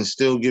demons and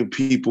still give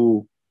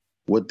people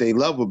what they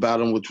love about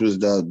him, which was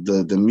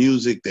the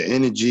music, the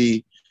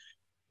energy,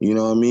 you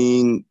know what I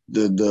mean?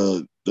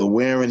 The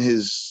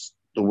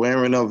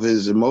wearing of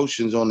his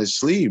emotions on his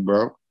sleeve,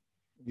 bro.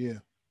 Yeah.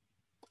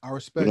 I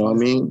respect. You know what I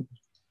mean?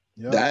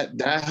 Yep.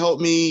 That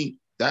helped me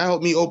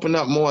open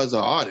up more as an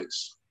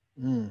artist.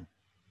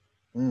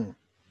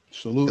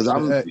 Salute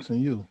to X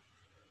and you.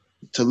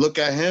 To look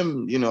at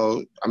him,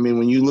 I mean,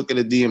 when you look at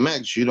a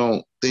DMX, you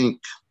don't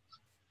think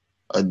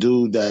a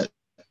dude that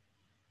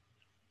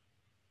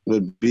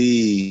would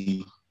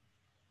be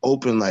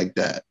open like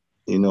that,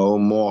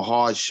 more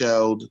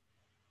hard-shelled,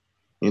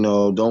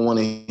 don't want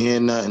to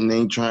hear nothing,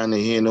 ain't trying to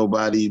hear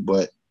nobody,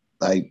 but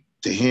like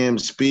to hear him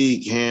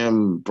speak, hear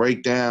him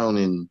break down,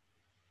 and,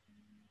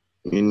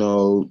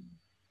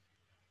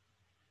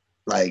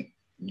 like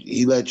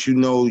he lets you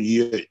know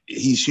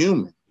he's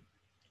human.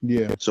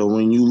 Yeah. So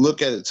when you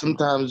look at it,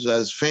 sometimes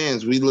as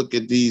fans, we look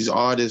at these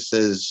artists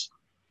as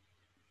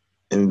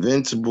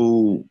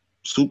invincible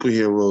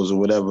superheroes or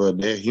whatever.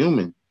 They're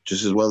human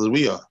just as well as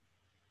we are.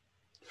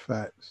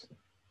 Facts.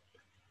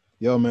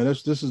 Yo, man,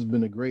 this has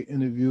been a great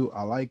interview.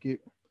 I like it.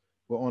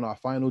 We're on our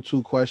final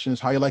 2 questions.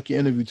 How you like your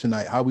interview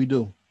tonight? How we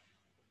do?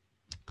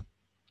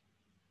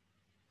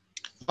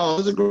 Oh, it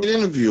was a great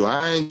interview.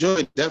 I enjoyed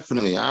it,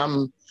 definitely.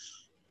 I'm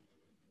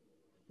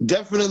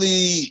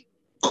definitely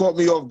caught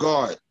me off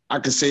guard. I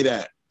could say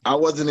that. I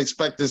wasn't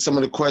expecting some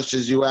of the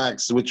questions you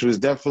asked, which was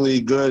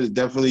definitely good. It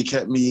definitely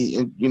kept me,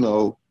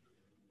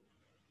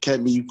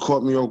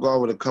 caught me off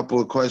guard with a couple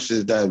of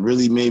questions that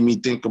really made me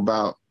think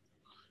about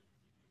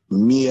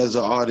me as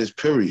an artist,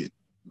 period.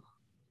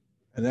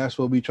 And that's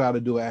what we try to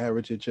do at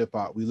Heritage Hip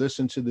Hop. We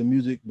listen to the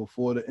music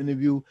before the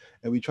interview,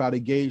 and we try to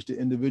gauge the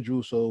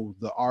individual so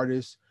the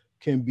artist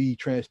can be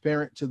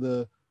transparent to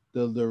the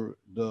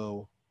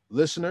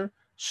listener,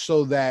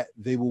 so that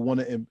they will want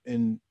to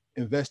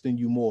invest in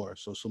you more.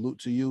 So salute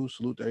to you,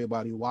 salute to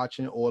everybody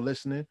watching or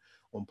listening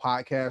on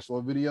podcast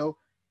or video.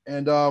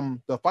 And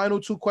the final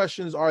two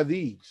questions are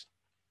these: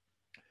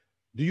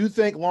 do you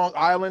think Long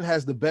Island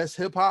has the best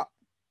hip hop?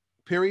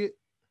 Period.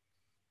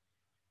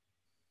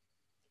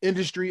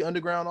 Industry,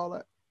 underground, all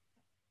that.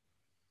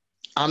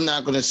 I'm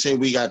not gonna say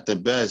we got the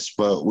best,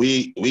 but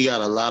we got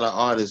a lot of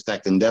artists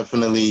that can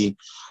definitely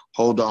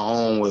hold their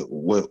own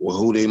with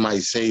who they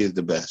might say is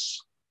the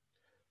best.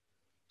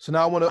 So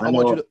now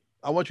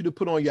I want you to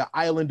put on your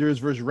Islanders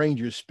versus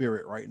Rangers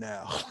spirit right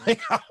now.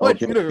 Like, I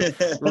want Okay. you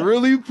to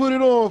really put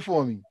it on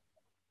for me.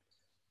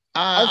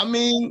 I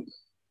mean,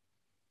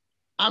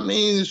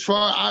 as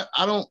far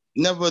I don't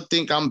never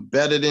think I'm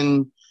better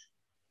than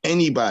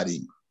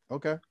anybody.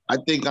 Okay. I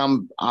think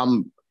I'm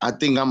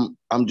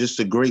just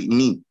a great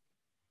me.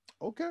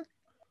 Okay.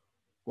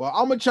 Well,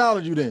 I'm gonna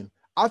challenge you then.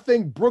 I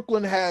think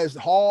Brooklyn has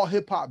all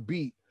hip hop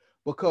beat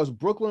because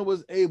Brooklyn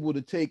was able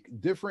to take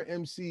different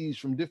MCs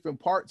from different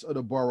parts of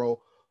the borough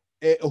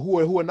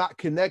who are not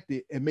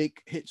connected and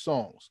make hit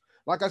songs.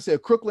 Like I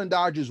said, Crooklyn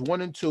Dodgers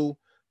 1 and 2.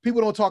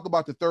 People don't talk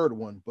about the third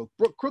one, but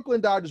Crooklyn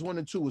Dodgers 1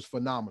 and 2 was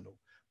phenomenal,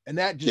 and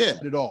that just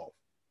set it off.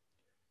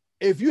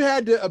 If you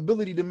had the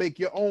ability to make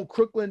your own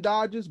Crooklyn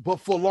Dodgers, but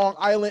for Long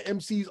Island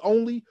MCs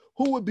only,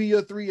 who would be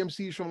your 3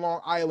 MCs from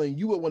Long Island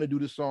you would want to do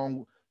the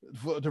song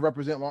to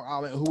represent Long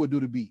Island? Who would do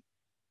the beat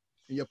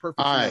in your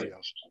perfect scenario?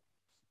 Right.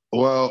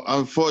 Well,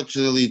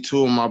 unfortunately,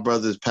 2 of my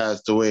brothers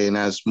passed away, and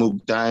that's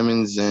Smook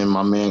Diamonds and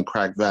my man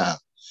Crack Valve.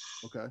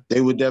 Okay.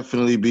 They would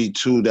definitely be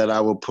 2 that I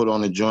would put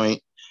on a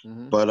joint.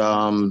 Mm-hmm. But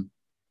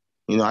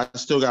I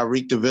still got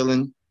Reek the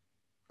Villain.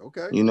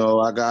 Okay.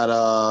 I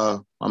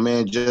got my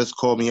man Just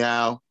Call Me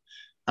Out.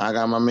 I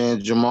got my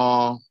man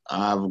Jamal.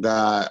 I've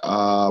got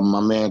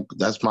my man,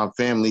 that's my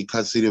family,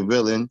 Cussy the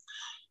Villain.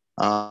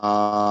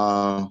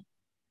 I've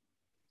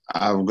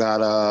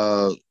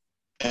got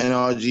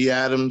NRG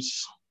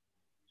Adams.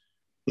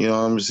 You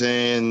know what I'm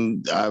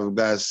saying? I've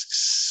got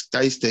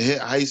Skice the Hit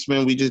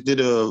Heisman. We just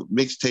did a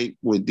mixtape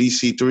with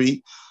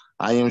DC3.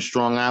 I Am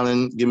Strong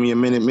Island. Give me a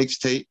minute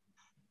mixtape.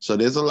 So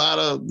there's a lot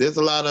of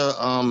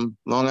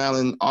Long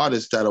Island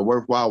artists that are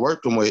worthwhile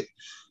working with.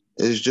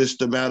 It's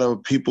just a matter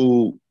of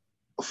people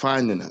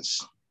finding us.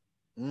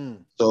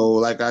 So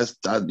like I'm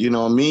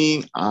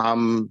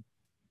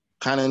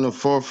kind of in the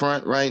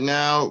forefront right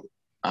now.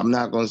 I'm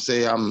not gonna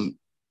say I'm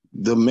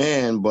the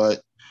man,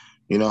 but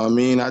you know what I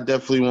mean? I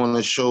definitely want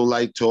to show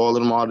light to all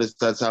of them artists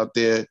that's out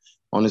there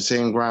on the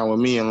same ground with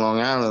me in Long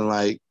Island.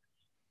 Like,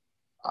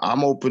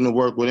 I'm open to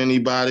work with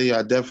anybody.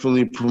 I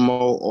definitely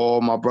promote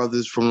all my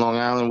brothers from Long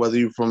Island, whether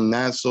you're from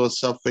Nassau,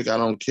 Suffolk, I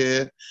don't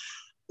care.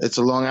 It's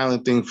a Long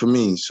Island thing for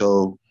me.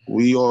 So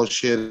we all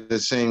share the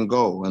same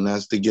goal, and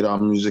that's to get our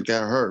music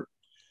out heard.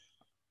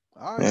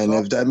 Right, and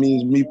if that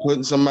means me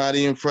putting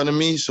somebody in front of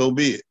me, so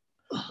be it.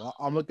 Well,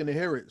 I'm looking to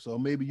hear it. So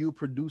maybe you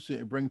produce it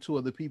and bring 2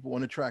 other people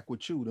on the track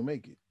with you to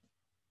make it.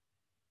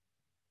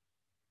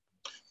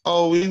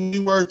 Oh, we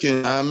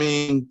working. I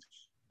mean,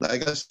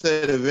 like I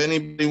said, if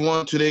anybody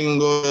wants to, they can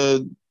go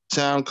to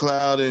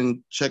SoundCloud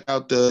and check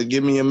out the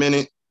Give Me a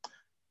Minute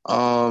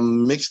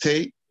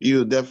mixtape.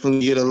 You'll definitely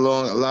get a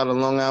lot of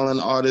Long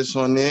Island artists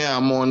on there.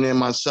 I'm on there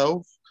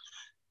myself.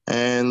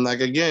 And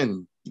like,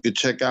 again, you could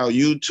check out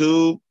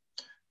YouTube,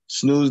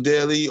 Snooze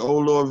Daily.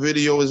 Old Lord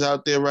video is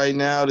out there right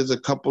now. There's a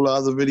couple of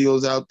other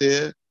videos out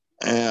there.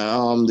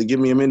 And the Give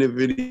Me a Minute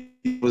video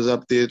was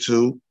up there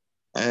too.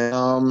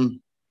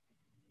 And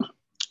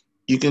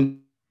you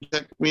can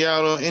check me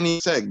out on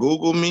any set.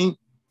 Google me,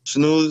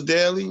 Snooze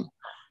Daily,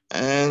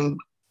 and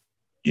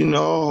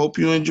hope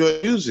you enjoy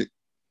music.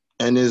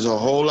 And there's a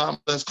whole lot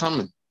that's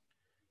coming.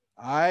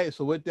 All right.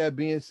 So with that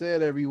being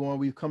said, everyone,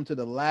 we've come to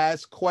the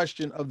last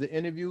question of the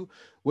interview,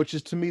 which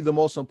is to me the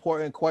most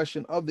important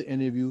question of the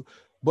interview,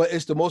 but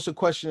it's the most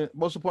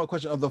important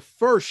question of the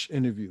first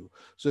interview.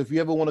 So if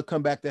you ever want to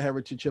come back to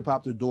Heritage Hip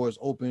Hop, the door is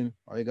open.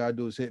 All you gotta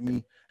do is hit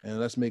me and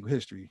let's make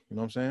history. You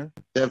know what I'm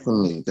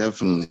saying?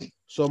 Definitely.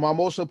 So my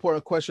most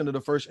important question of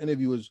the first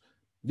interview is: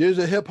 there's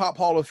a hip hop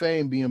Hall of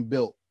Fame being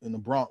built in the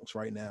Bronx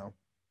right now.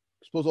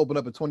 It's supposed to open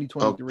up in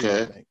 2023,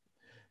 I think.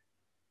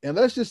 And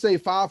let's just say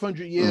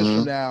 500 years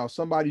from now,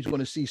 somebody's going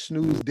to see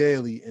Snooze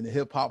Daily in the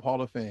Hip Hop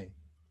Hall of Fame.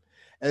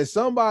 And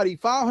somebody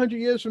 500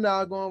 years from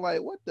now going like,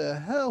 what the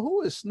hell?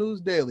 Who is Snooze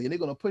Daily? And they're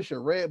going to push a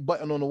red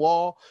button on the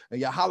wall and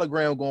your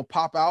hologram going to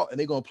pop out and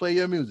they're going to play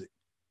your music.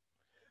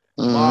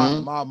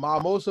 My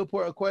most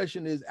important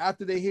question is,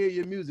 after they hear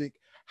your music,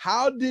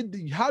 How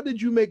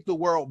did you make the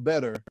world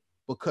better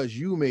because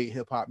you made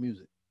hip hop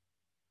music?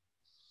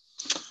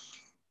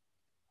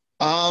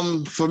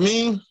 For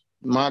me,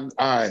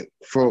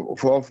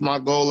 for my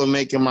goal of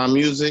making my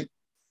music,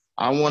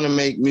 I want to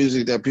make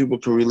music that people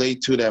can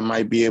relate to, that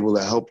might be able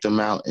to help them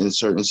out in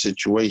certain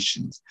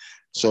situations.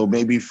 So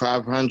maybe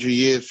 500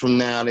 years from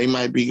now, they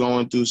might be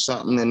going through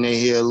something and they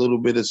hear a little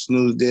bit of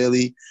Snooze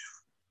Daily.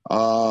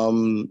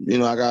 You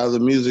know, I got other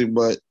music,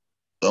 but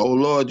Oh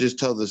Lord just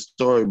tell the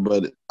story.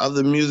 But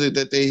other music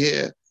that they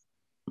hear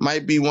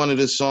might be one of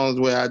the songs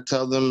where I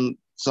tell them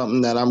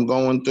something that I'm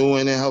going through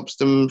and it helps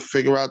them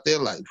figure out their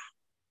life.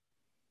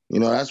 You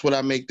know, that's what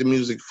I make the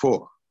music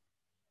for.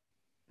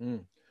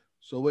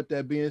 So with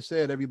that being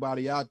said,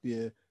 everybody out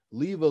there,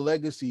 leave a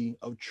legacy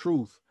of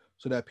truth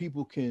so that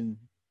people can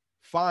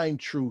find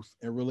truth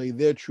and relay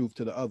their truth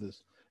to the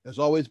others. It's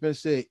always been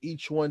said,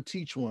 each one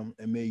teach one,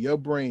 and may your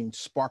brain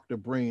spark the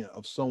brain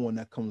of someone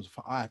that comes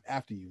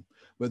after you,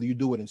 whether you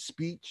do it in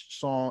speech,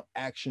 song,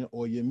 action,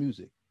 or your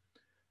music.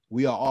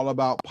 We are all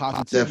about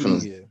positivity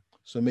Definitely. here.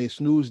 So may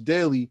Snooze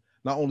Daily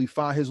not only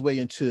find his way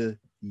into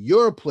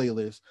your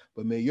playlist,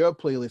 but may your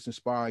playlist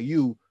inspire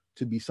you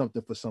to be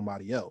something for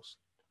somebody else.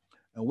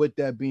 And with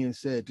that being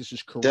said, this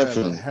is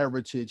Coretta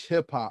Heritage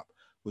Hip Hop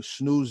with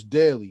Snooze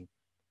Daily.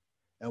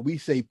 And we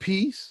say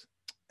peace,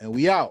 and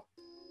we out.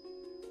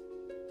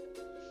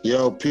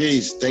 Yo,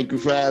 peace. Thank you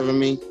for having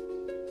me.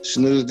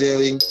 Snooze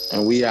Daily,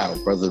 and we out,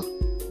 brother.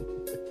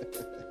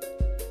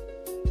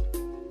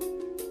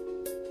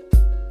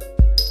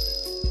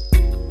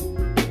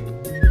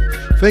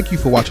 Thank you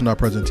for watching our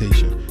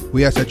presentation.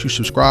 We ask that you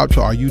subscribe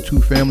to our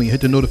YouTube family and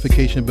hit the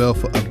notification bell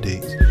for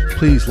updates.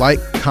 Please like,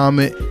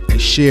 comment,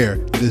 and share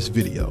this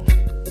video.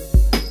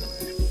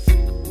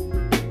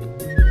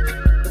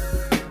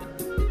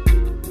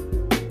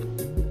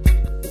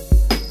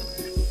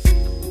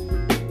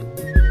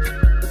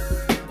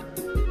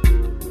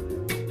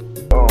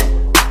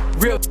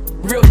 Real